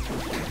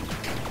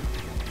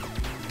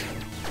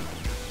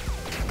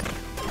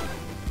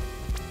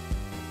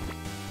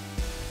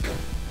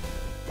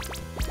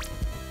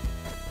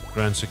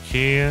 Grants a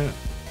key.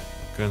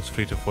 Grants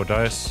 3 to 4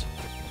 dice.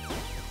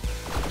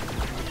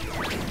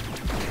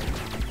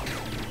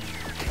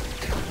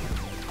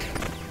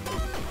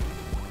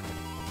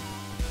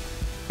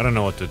 I don't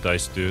know what the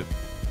dice do.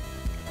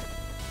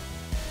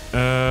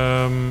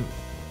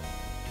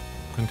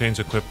 Contains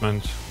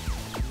equipment.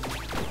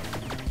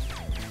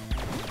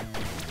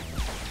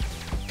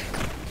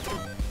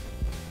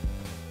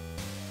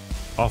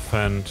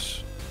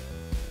 Offhand.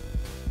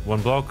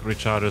 1 block,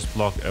 recharges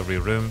block every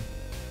room.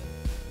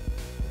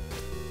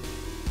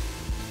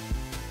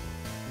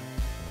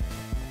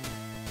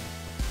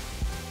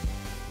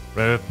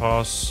 Rare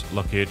pass,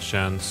 lucky hit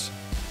chance.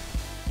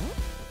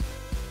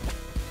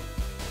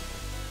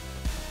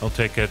 I'll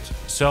take it.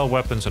 Sell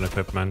weapons and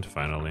equipment,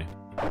 finally.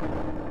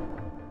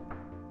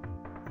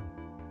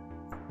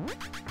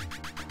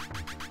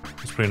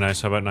 It's pretty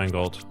nice. How about 9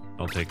 gold?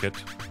 I'll take it.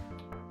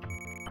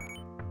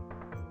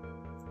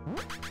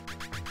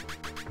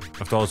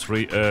 After all, it's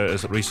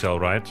resale,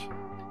 right?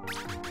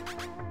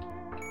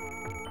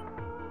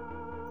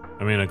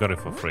 I mean, I got it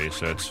for free,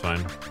 so it's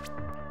fine.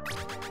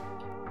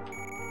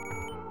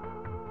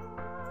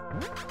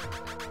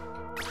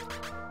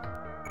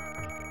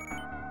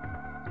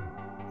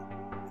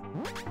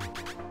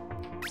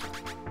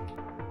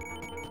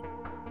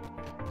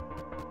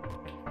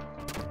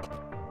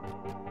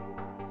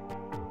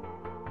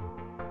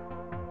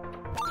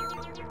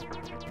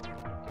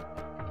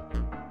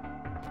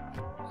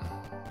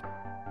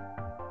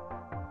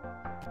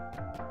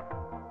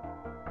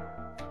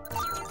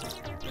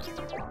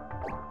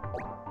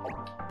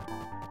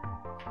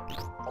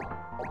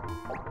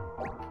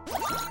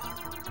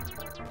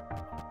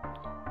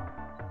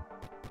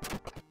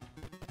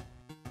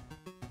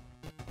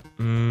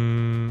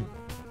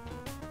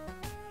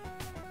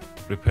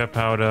 Repair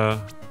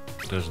powder,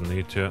 doesn't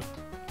need to.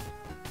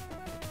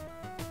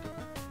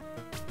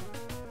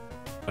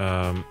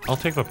 I'll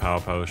take the power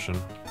potion.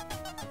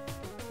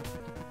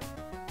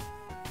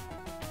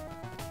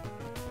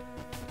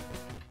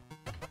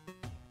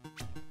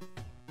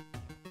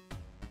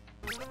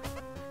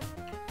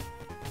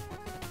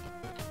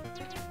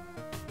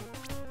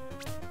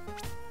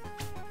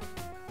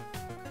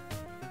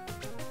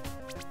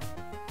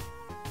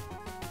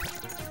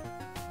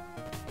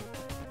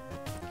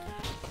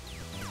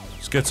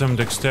 Get some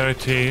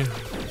dexterity.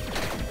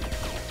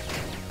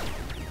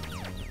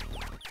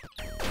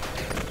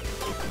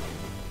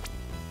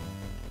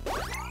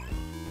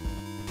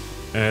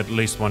 At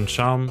least one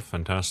charm,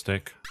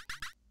 fantastic.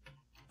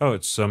 Oh,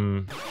 it's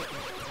some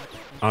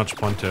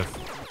Archpontiff.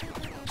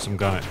 Some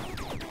guy.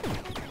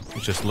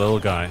 He's just a little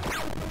guy.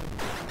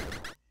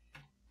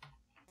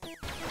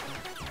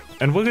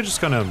 And we're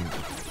just gonna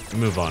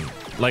move on.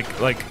 Like,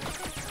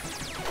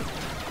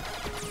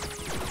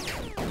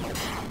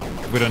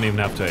 we don't even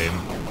have to aim.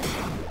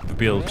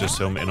 We'll just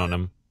zoom in on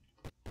him.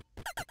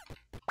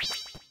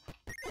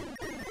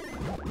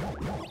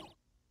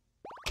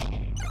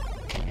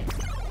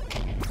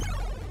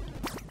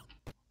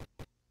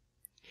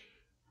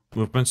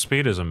 Movement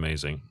speed is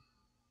amazing.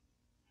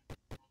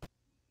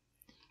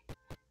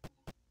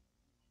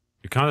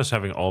 You count as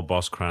having all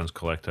boss crowns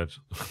collected.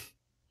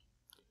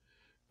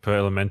 Per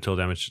elemental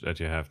damage that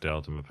you have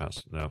dealt in the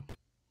past. No.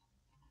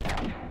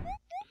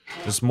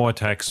 There's more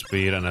attack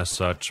speed and as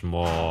such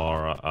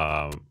more...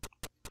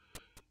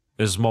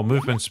 there's more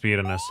movement speed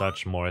and as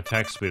such more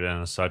attack speed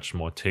and as such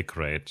more tick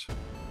rate.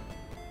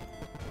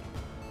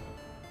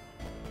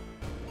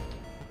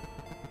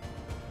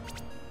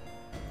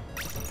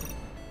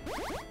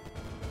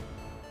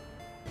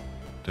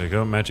 There you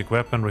go, magic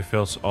weapon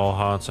refills all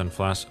hearts and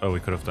flasks. Oh, we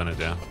could have done it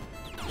there.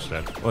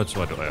 Instead. Oh, it's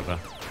whatever.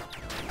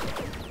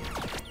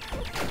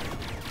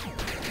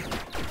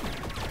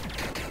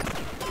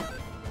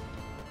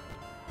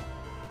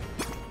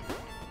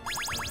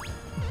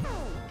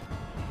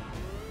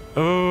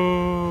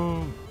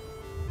 Oh.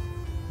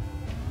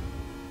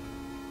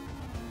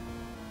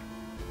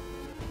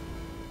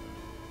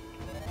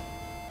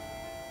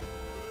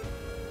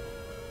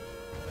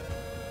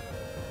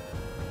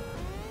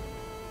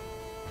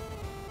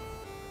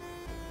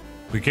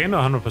 We gained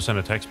 100%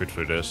 attack speed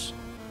through this.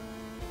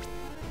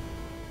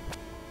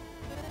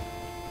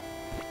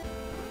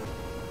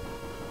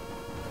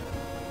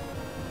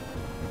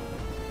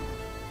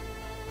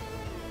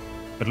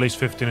 At least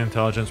 15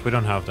 intelligence, we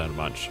don't have that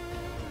much.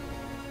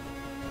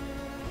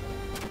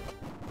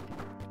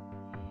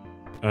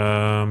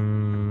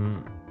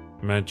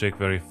 Magic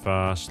very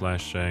fast,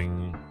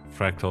 slashing,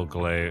 fractal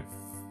glaive,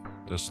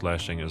 the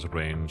slashing is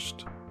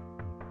ranged.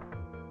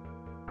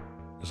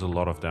 There's a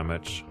lot of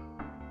damage.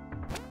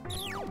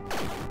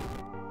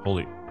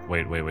 Holy,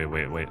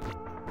 wait.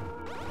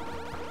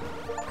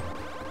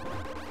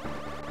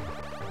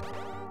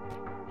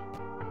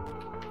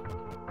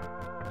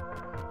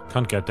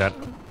 Can't get that.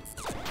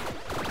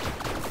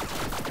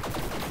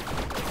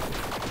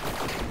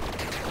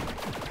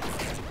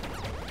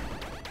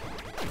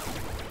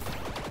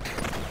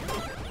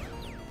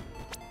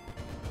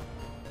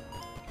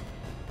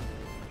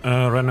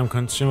 Random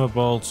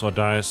consumables or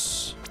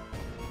dice.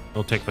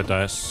 We'll take the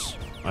dice,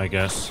 I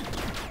guess.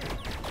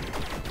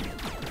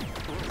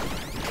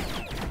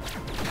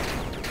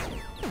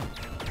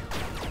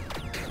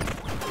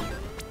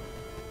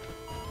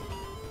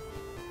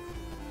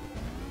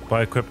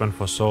 Buy equipment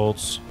for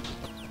souls.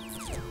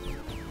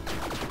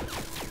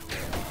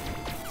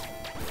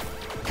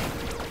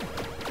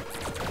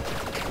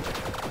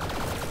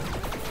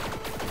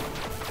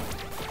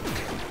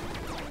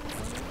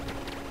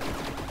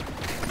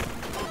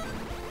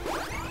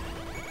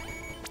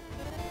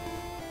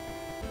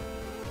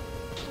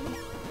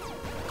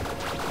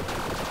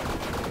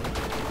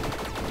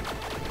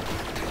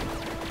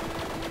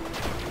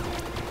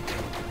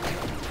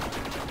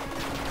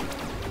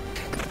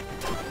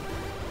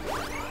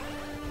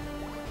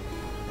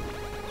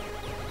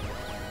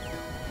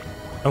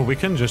 Oh, we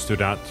can just do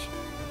that.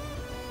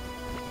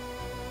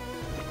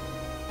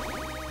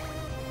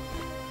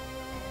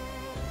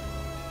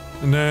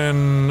 And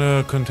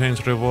then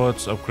contains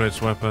rewards, upgrades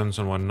weapons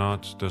and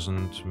whatnot.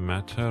 Doesn't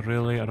matter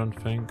really, I don't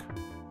think.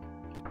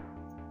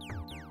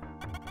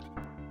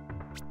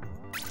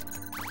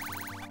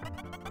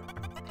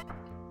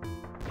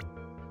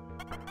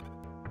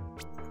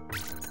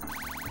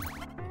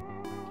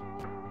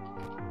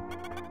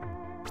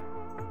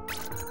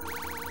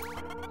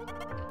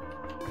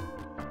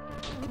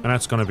 And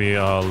that's gonna be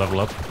a level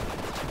up.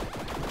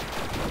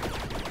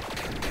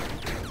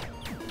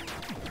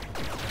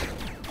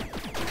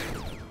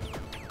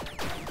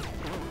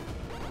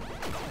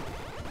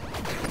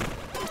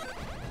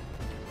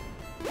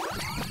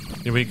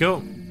 Here we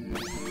go.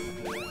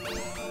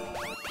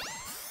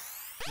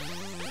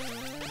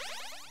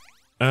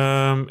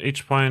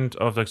 Each point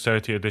of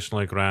dexterity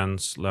additionally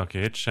grants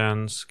lucky hit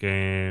chance.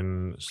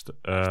 Gain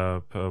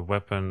per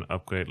weapon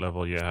upgrade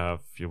level you have.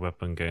 Your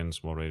weapon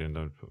gains more radiant.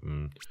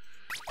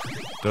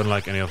 Don't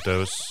like any of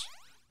those.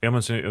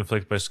 Ailments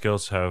inflicted by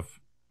skills have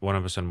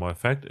 100% more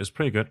effect. It's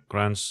pretty good.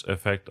 Grants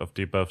effect of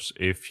debuffs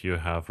if you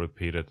have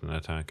repeated an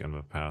attack in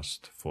the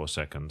past 4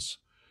 seconds.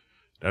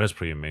 That is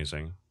pretty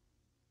amazing.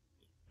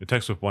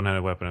 Attacks with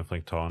one-handed weapon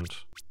inflict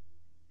taunt.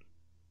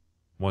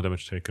 More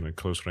damage taken at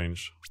close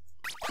range.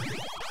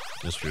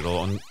 Just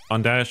reroll.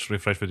 On dash,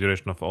 refresh the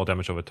duration of all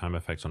damage over time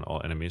effects on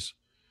all enemies.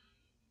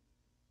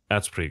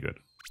 That's pretty good.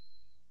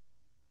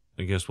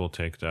 I guess we'll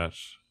take that.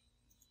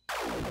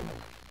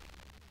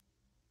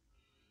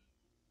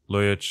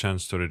 Lawyer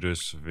chance to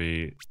reduce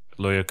the...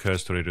 Lawyer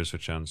curse to reduce the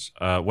chance.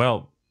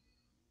 Well...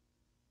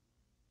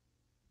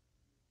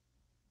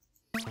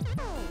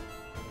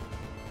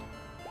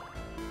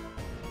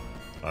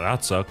 Well,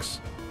 that sucks.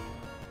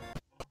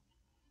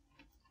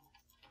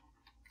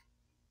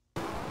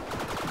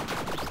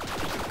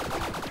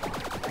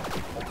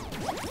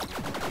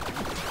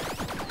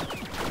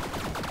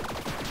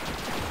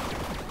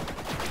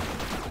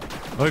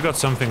 Oh, we got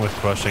something with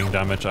crushing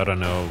damage. I don't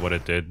know what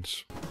it did.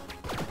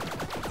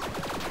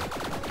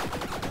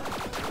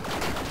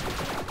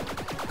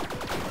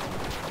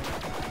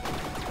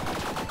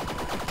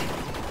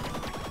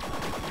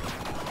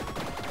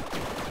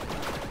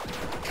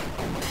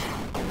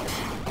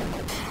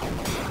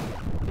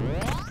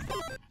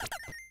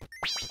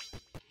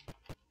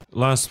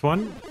 Last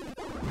one.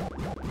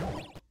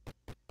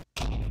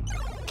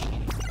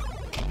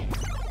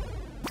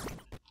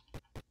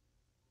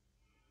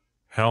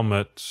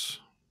 Helmet.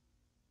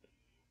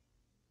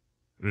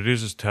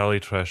 Reduces tally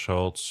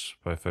thresholds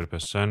by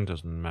 30%.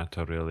 Doesn't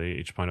matter really.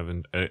 Each point of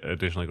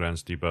additionally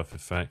grants debuff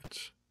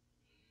effect.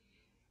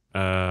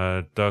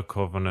 Dark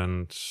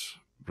Covenant.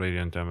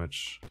 Radiant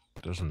damage.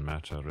 Doesn't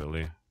matter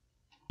really.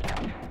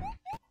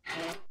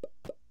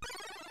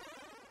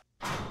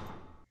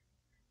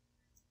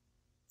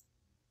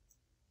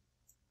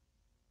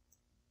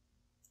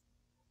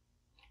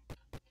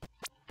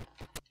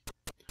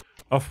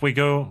 Off we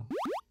go.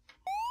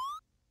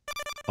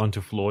 Onto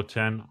floor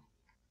 10.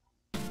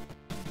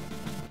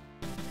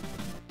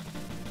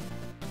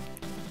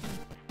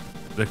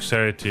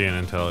 Dexterity and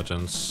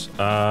intelligence.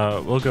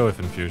 We'll go with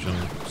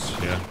infusions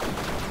here.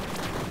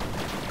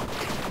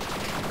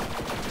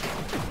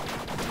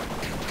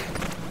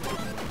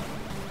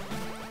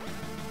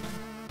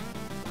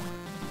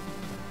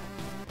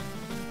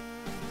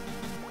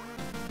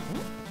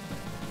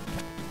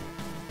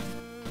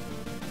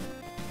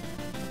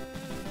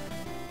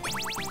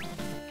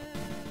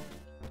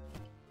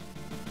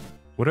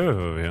 What do we have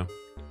over here?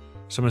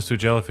 Summons 2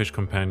 jellyfish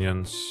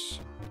companions.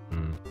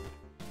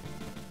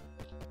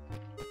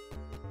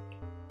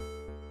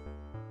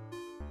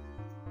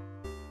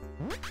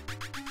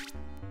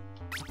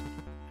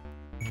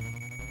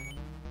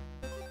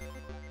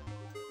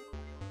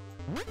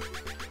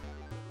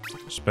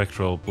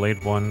 Spectral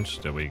blade wand,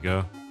 there we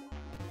go.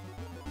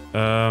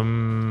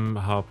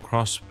 Harp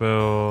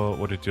crossbow,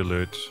 what did you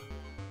loot?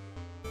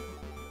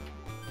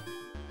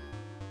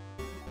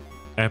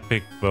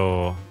 Epic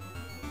bow.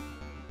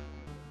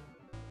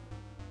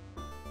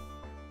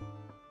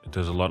 It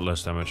does a lot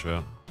less damage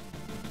though.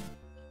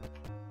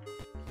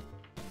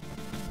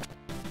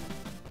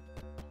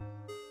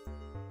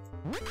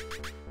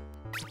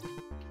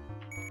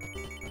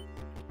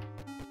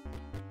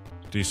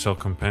 Do you sell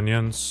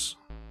companions?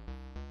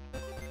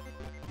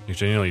 You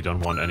genuinely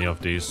don't want any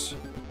of these.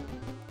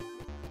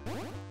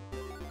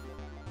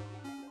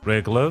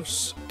 Rare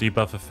gloves,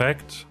 debuff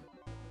effect.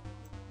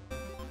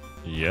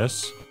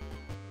 Yes.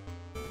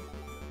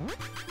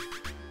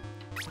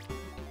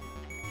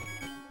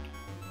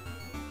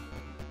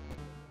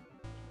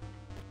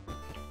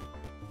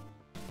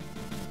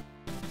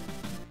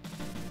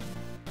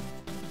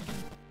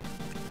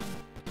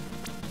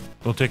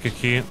 We'll take a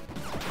key.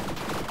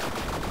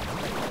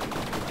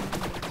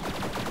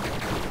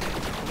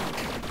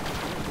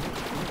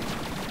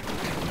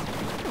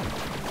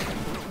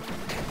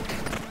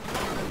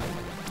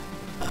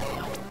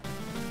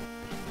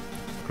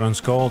 Grand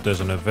Skull,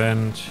 there's an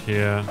event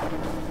here.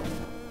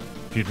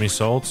 Feed me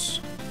salts.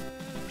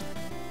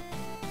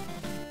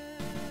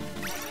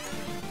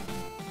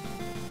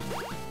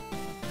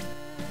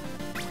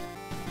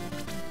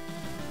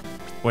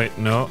 Wait,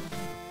 no.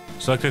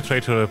 Select a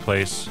trait to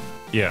replace.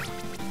 Yeah.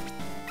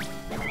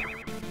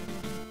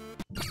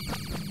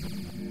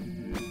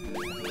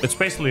 It's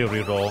basically a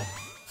reroll.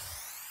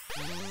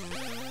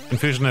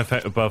 Infusion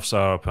effect buffs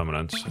are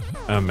permanent.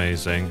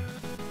 Amazing.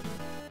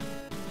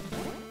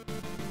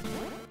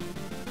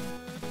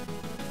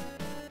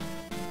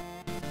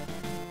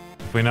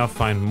 If we now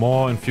find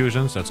more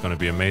infusions, that's going to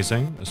be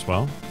amazing as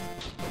well.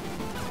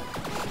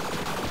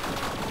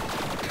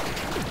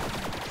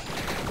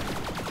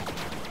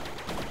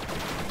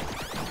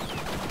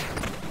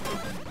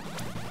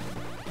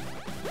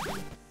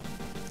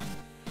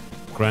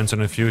 Grants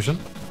an infusion.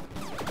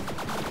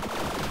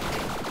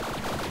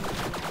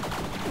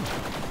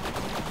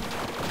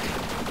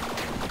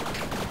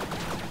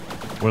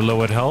 We're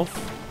low at health.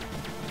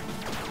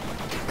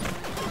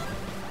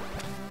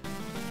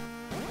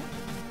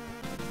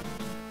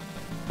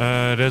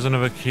 There's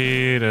another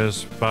key.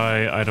 There's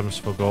buy items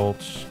for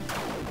gold.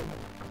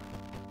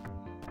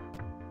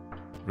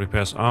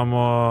 Repairs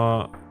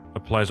armor.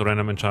 Applies a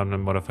random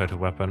enchantment modifier to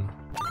weapon.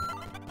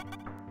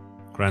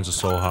 Grants a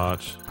soul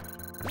heart.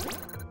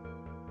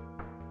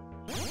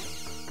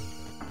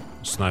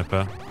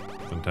 Sniper.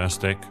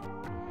 Fantastic.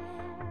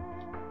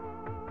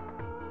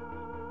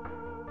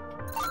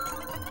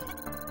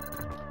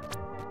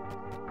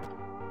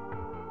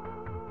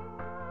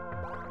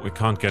 We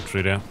can't get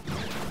through there.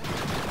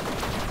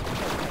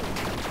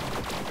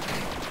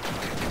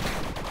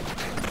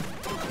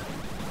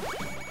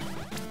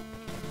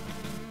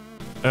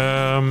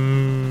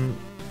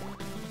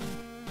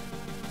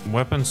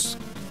 Weapons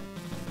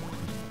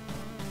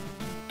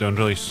don't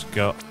really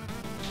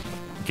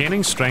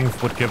Gaining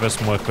strength would give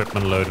us more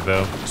equipment load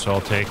though, so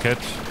I'll take it.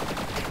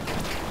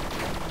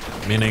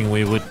 Meaning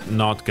we would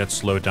not get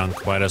slowed down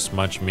quite as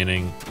much,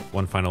 meaning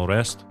one final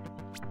rest.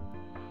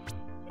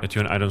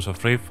 Attune items for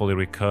free, fully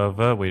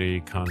recover.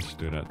 We can't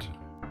do that.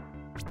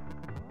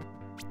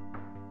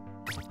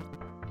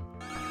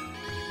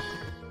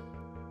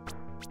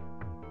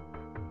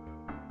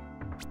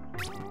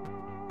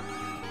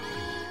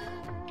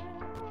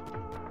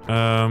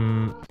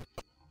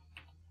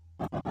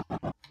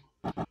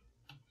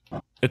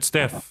 It's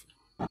death.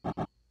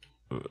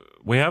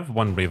 We have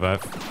one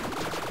revive.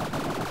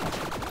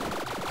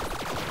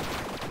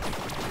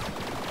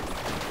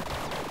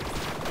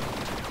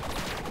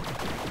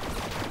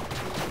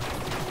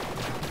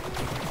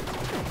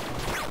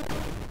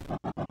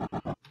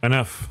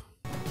 Enough.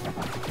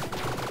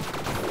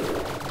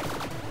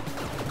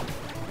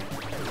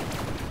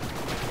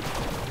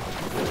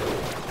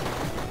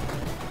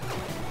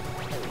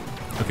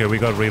 Okay, we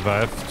got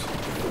revived.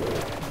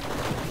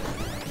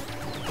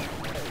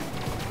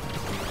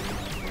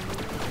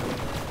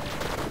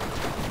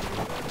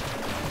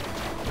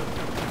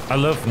 I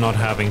love not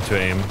having to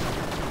aim.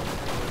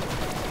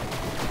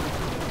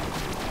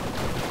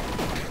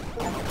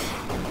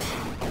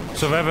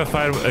 Survive a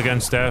fight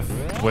against death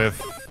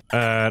with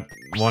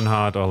one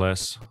heart or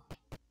less.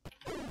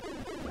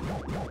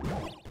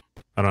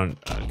 I don't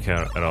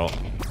care at all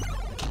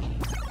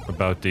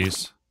about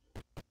these.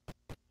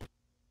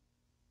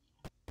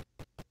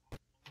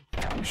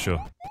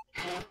 Sure.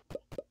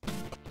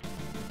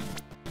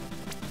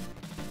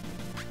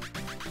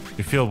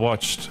 You feel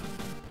watched.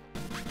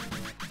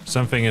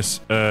 Something is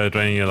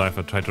draining your life.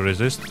 I try to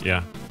resist.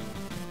 Yeah.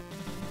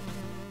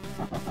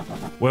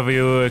 Whether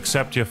you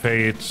accept your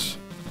fate,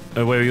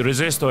 whether you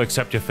resist or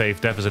accept your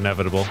fate, death is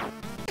inevitable.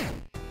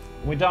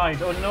 We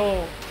died. Oh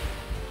no!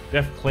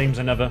 Death claims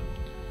another.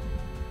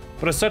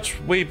 But as such,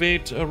 we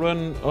beat a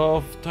run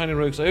of Tiny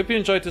Rogues. I hope you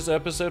enjoyed this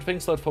episode.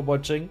 Thanks a lot for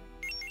watching.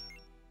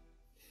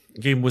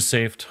 Game was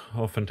saved.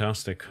 Oh,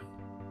 fantastic.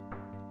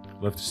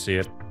 Love to see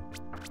it.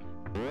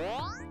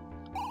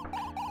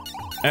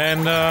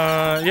 And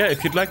yeah,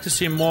 if you'd like to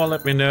see more,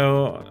 let me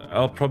know.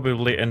 I'll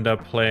probably end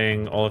up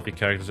playing all of the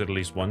characters at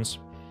least once.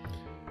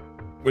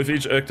 With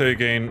each actor you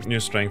gain new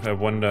strength. I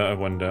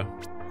wonder.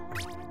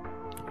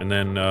 And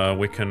then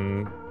we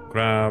can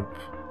grab...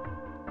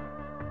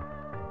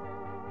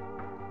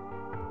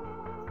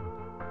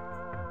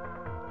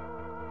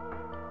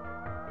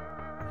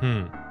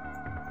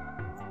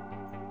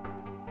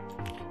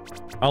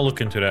 I'll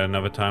look into that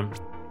another time.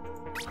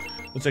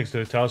 Let's exit to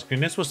the title screen.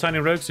 This was Tiny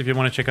Rogues. If you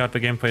want to check out the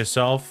game for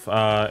yourself,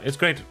 it's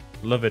great.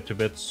 Love it to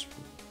bits.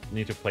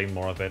 Need to play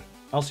more of it.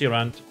 I'll see you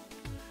around.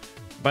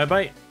 Bye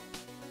bye.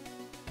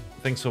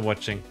 Thanks for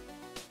watching.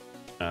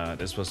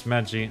 This was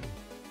Maggie.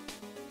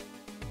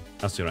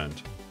 I'll see you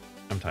around.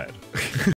 I'm tired.